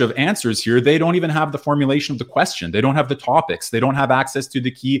search of answers here. They don't even have the formulation of the question. They don't have the topics. They don't have access to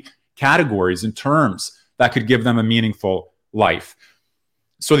the key categories and terms that could give them a meaningful life.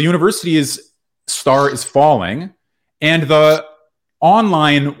 So the university's star is falling, and the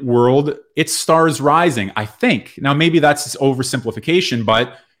online world, its star is rising, I think. Now, maybe that's oversimplification,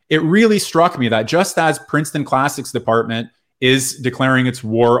 but it really struck me that just as Princeton Classics Department is declaring its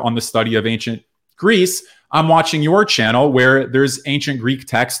war on the study of ancient Greece, I'm watching your channel where there's ancient Greek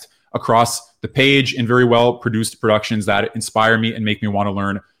text across the page in very well produced productions that inspire me and make me want to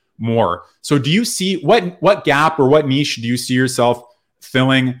learn more. So do you see what gap or what niche do you see yourself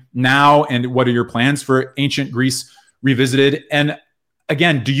filling now, and what are your plans for ancient Greece revisited? And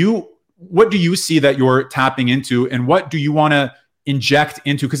again, what do you see that you're tapping into, and what do you want to inject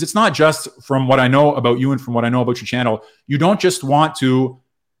into? Because it's not just from what I know about you and from what I know about your channel. You don't just want to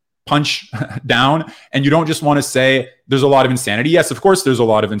punch down, and you don't just want to say there's a lot of insanity. Yes, of course, there's a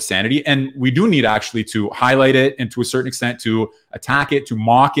lot of insanity, and we do need actually to highlight it, and to a certain extent to attack it, to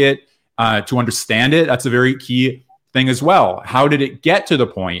mock it, to understand it. That's a very key thing as well. How did it get to the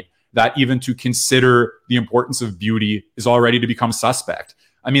point that even to consider the importance of beauty is already to become suspect?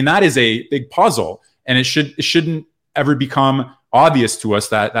 I mean, that is a big puzzle, and it shouldn't ever become obvious to us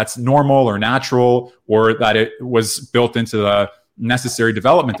that that's normal or natural, or that it was built into the necessary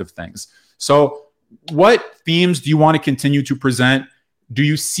development of things. So what themes do you want to continue to present? Do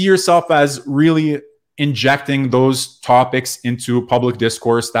you see yourself as really injecting those topics into public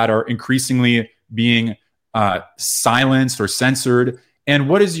discourse that are increasingly being silenced or censored? And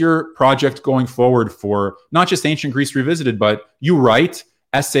what is your project going forward for not just Ancient Greece Revisited, but you write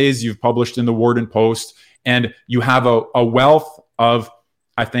essays you've published in the Warden Post, and you have a wealth of,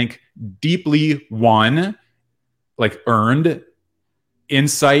 I think, deeply earned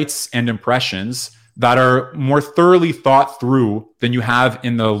insights and impressions that are more thoroughly thought through than you have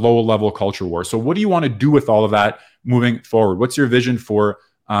in the low-level culture war. So what do you want to do with all of that moving forward? What's your vision for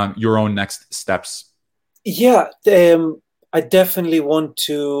your own next steps? Yeah, I definitely want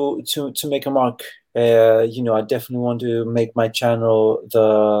to make a mark. I definitely want to make my channel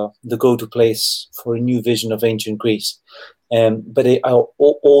the go-to place for a new vision of ancient Greece. But I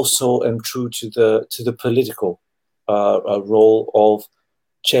also am true to the political role of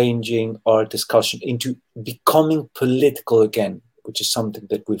changing our discussion into becoming political again, which is something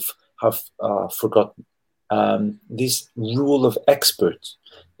that we have forgotten. This rule of experts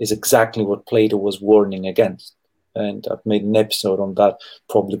is exactly what Plato was warning against. And I've made an episode on that,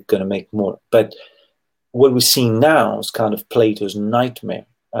 probably going to make more. But what we're seeing now is kind of Plato's nightmare.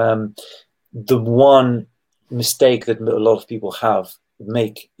 The one mistake that a lot of people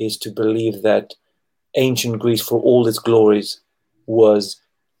make is to believe that ancient Greece, for all its glories, was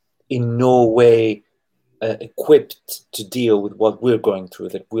in no way equipped to deal with what we're going through,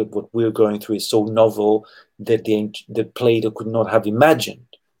 that what we're going through is so novel that Plato could not have imagined.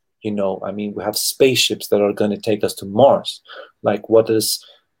 You know, I mean, we have spaceships that are going to take us to Mars. Like, what does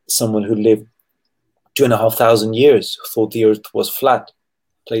someone who lived 2,500 years thought the Earth was flat?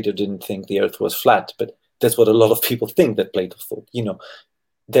 Plato didn't think the Earth was flat, but that's what a lot of people think that Plato thought. You know,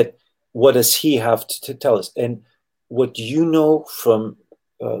 that what does he have to tell us? And what you know from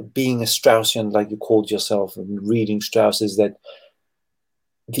being a Straussian, like you called yourself, and reading Strauss, is that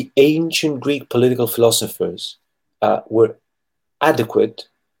the ancient Greek political philosophers were adequate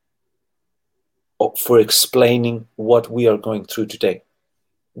for explaining what we are going through today.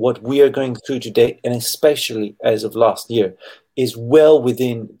 What we are going through today, and especially as of last year, is well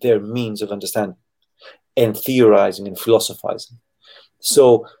within their means of understanding and theorizing and philosophizing.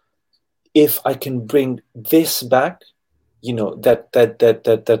 So if I can bring this back, you know,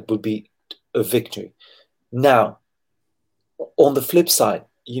 that would be a victory. Now, on the flip side,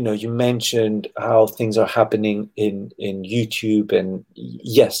 you know, you mentioned how things are happening in YouTube, and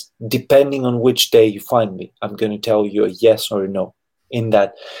yes, depending on which day you find me, I'm going to tell you a yes or a no. In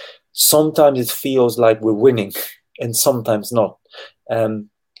that, sometimes it feels like we're winning, and sometimes not.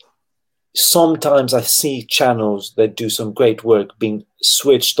 Sometimes I see channels that do some great work being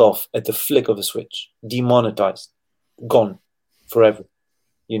switched off at the flick of a switch, demonetized, gone forever.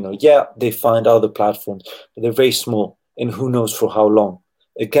 You know, yeah, they find other platforms, but they're very small, and who knows for how long.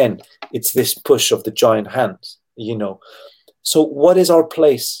 Again, it's this push of the giant hands, you know. So what is our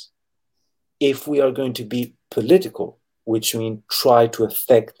place if we are going to be political, which means try to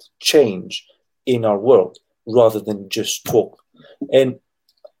affect change in our world rather than just talk? And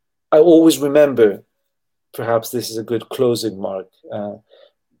I always remember, perhaps this is a good closing mark,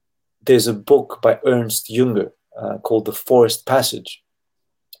 there's a book by Ernst Jünger called The Forest Passage,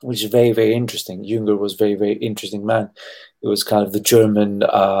 which is very, very interesting. Jünger was a very, very interesting man. It was kind of the German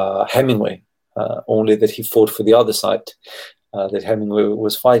Hemingway, only that he fought for the other side that Hemingway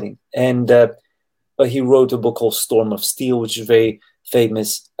was fighting. And but he wrote a book called Storm of Steel, which is very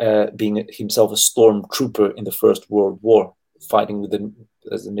famous, being himself a stormtrooper in the First World War, fighting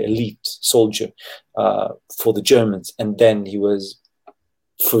as an elite soldier for the Germans. And then he was,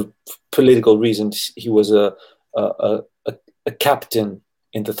 for political reasons, he was a captain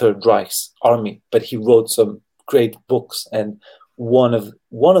in the Third Reich's army, but he wrote some great books, and one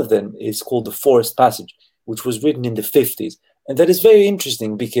of them is called The Forest Passage, which was written in the 50s. And that is very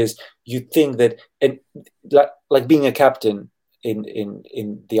interesting, because you think that, and like being a captain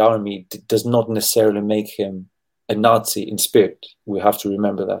in the army does not necessarily make him a Nazi in spirit. We have to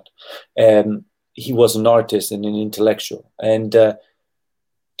remember that. He was an artist and an intellectual, and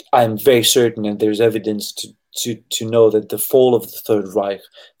I'm very certain, and there's evidence to know that the fall of the Third Reich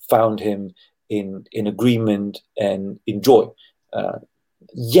found him in agreement and in joy.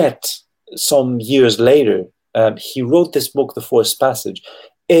 Yet, some years later, he wrote this book, The Forest Passage,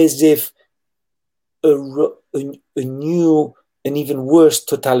 as if a new and even worse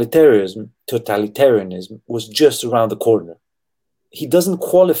totalitarianism was just around the corner. He doesn't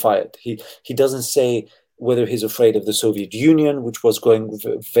qualify it. He doesn't say whether he's afraid of the Soviet Union, which was going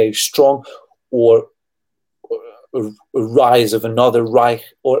very strong, or a rise of another Reich,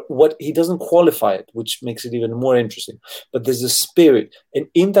 or what. He doesn't qualify it, which makes it even more interesting. But there's a spirit, and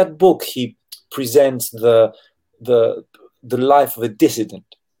in that book he presents the life of a dissident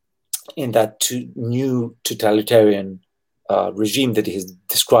in that new totalitarian regime that he's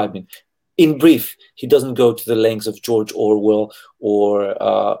describing. In brief, he doesn't go to the lengths of George Orwell or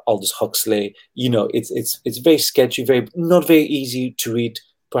Aldous Huxley. You know, it's very sketchy, not very easy to read,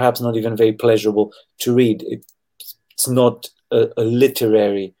 perhaps not even very pleasurable to read. It's not a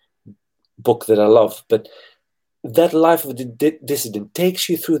literary book that I love, but that life of the dissident takes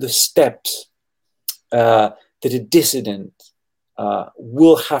you through the steps that a dissident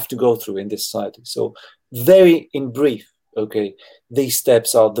will have to go through in this society. So very in brief, okay, these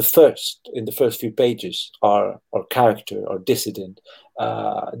steps are in the first few pages, our character, our dissident,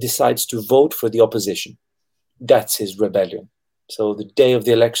 decides to vote for the opposition. That's his rebellion. So the day of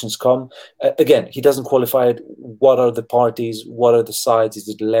the elections come, again, he doesn't qualify it. What are the parties? What are the sides? Is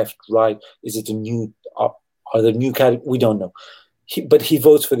it left, right? Is it are there new categories? We don't know. but he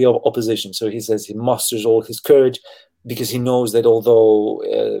votes for the opposition. So he says he musters all his courage because he knows that although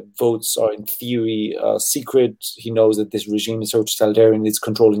votes are in theory secret, he knows that this regime is so totalitarian, it's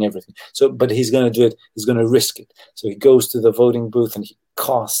controlling everything. So, but he's going to do it. He's going to risk it. So he goes to the voting booth and he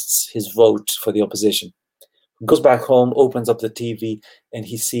casts his vote for the opposition. Goes back home, opens up the TV, and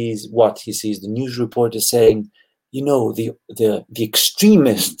he sees what? He sees the news reporter saying, you know, the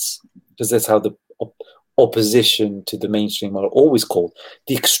extremists, because that's how the opposition to the mainstream are always called.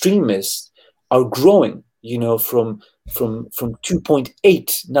 The extremists are growing, you know, from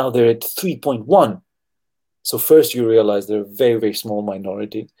 2.8, now they're at 3.1. So first you realize they're a very, very small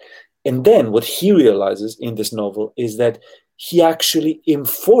minority. And then what he realizes in this novel is that he actually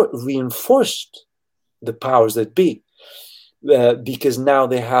reinforced the powers that be, because now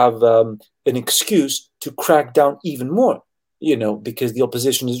they have an excuse to crack down even more, you know, because the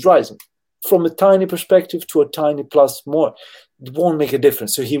opposition is rising. From a tiny perspective to a tiny plus more, it won't make a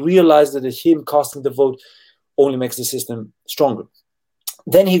difference. So he realized that him casting the vote only makes the system stronger.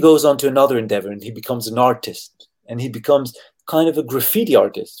 Then he goes on to another endeavor and he becomes an artist, and he becomes kind of a graffiti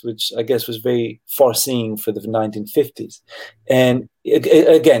artist, which I guess was very far-seeing for the 1950s. And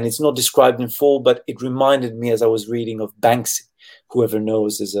again, it's not described in full, but it reminded me as I was reading of Banksy. Whoever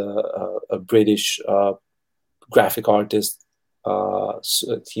knows is a British graphic artist.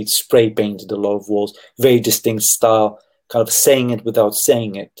 So he spray painted a lot of walls, very distinct style, kind of saying it without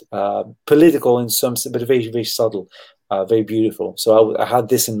saying it, political in some, but very, very subtle, very beautiful. So I had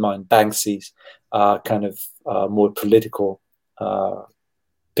this in mind, Banksy's kind of more political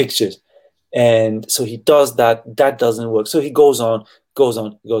pictures. And so he does that. That doesn't work. So he goes on.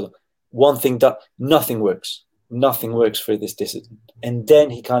 One thing that nothing works for this dissident. And then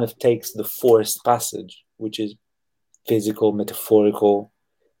he kind of takes the forest passage, which is physical, metaphorical,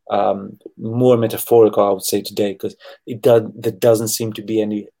 more metaphorical, I would say today, because there doesn't seem to be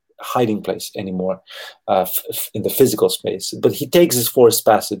any hiding place anymore in the physical space. But he takes his forest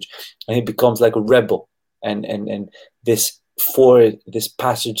passage and he becomes like a rebel. And this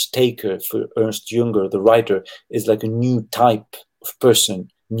passage taker for Ernst Jünger, the writer, is like a new type of person,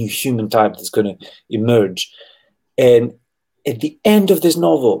 new human type that's going to emerge. And at the end of this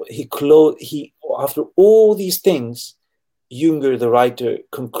novel, he after all these things, Jünger, the writer,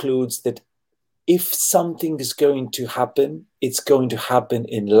 concludes that if something is going to happen, it's going to happen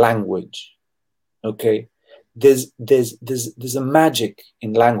in language. Okay, there's a magic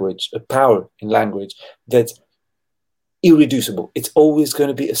in language, a power in language that's irreducible. It's always going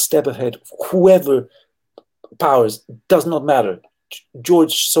to be a step ahead of whoever powers. Does not matter.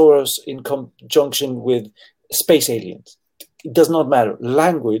 George Soros in conjunction with space aliens. It does not matter.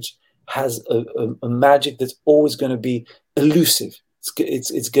 Language has a magic that's always going to be elusive.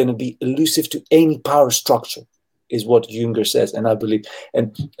 It's going to be elusive to any power structure, is what Jünger says, and I believe.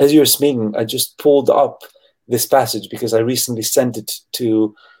 And as you're speaking, I just pulled up this passage because I recently sent it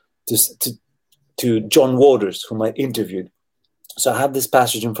to John Waters, whom I interviewed. So I have this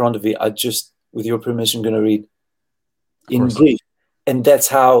passage in front of me. I just, with your permission, going to read in brief. And that's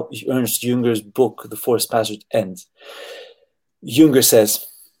how Ernst Jünger's book, The Forest Passage, ends. Jünger says,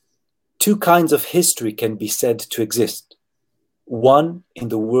 2 kinds of history can be said to exist. One in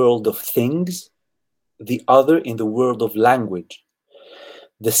the world of things, the other in the world of language.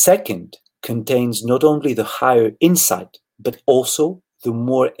 The second contains not only the higher insight, but also the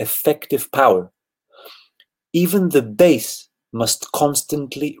more effective power. Even the base must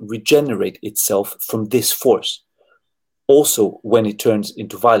constantly regenerate itself from this force, also when it turns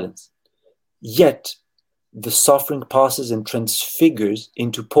into violence. Yet, the suffering passes and transfigures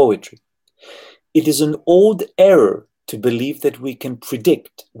into poetry. It is an old error to believe that we can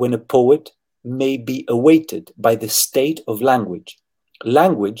predict when a poet may be awaited by the state of language.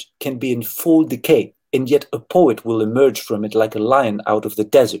 Language can be in full decay, and yet a poet will emerge from it like a lion out of the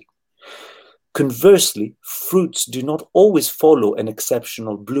desert. Conversely, fruits do not always follow an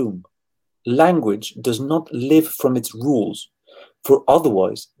exceptional bloom. Language does not live from its rules, for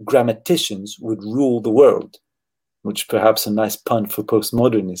otherwise grammaticians would rule the world, which perhaps a nice pun for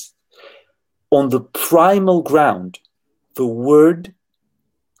postmodernists. On the primal ground, the word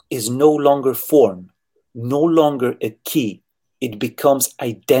is no longer form, no longer a key. It becomes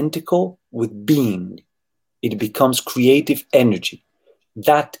identical with being. It becomes creative energy.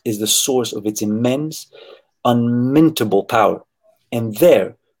 That is the source of its immense, unmintable power. And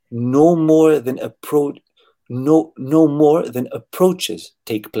there, no more than approaches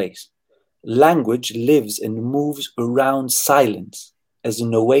take place. Language lives and moves around silence, as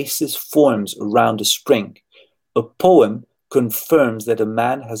an oasis forms around a spring. A poem confirms that a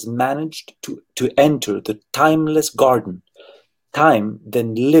man has managed to enter the timeless garden. time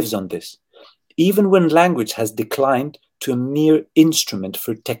then lives on this. Even when language has declined to a mere instrument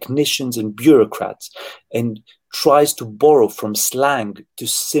for technicians and bureaucrats and tries to borrow from slang to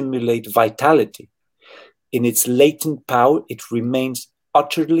simulate vitality, in its latent power, it remains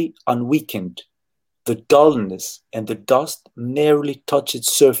utterly unweakened. The dullness and the dust merely touch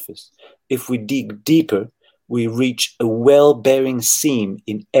its surface. If we dig deeper, we reach a well-bearing seam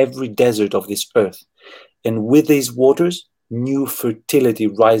in every desert of this earth, and with these waters, new fertility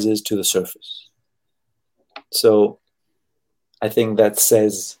rises to the surface. So I think that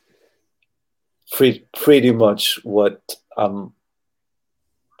says pretty much what I'm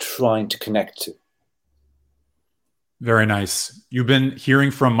trying to connect to. Very nice. You've been hearing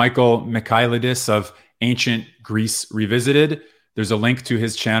from Michael Michailidis of Ancient Greece Revisited. There's a link to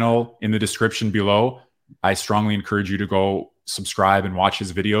his channel in the description below. I strongly encourage you to go subscribe and watch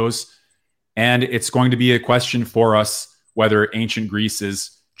his videos. And it's going to be a question for us whether ancient Greece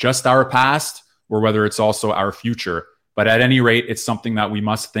is just our past or whether it's also our future. But at any rate, it's something that we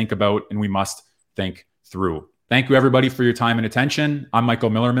must think about and we must think through. Thank you, everybody, for your time and attention. I'm Michael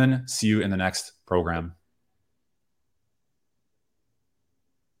Millerman. See you in the next program.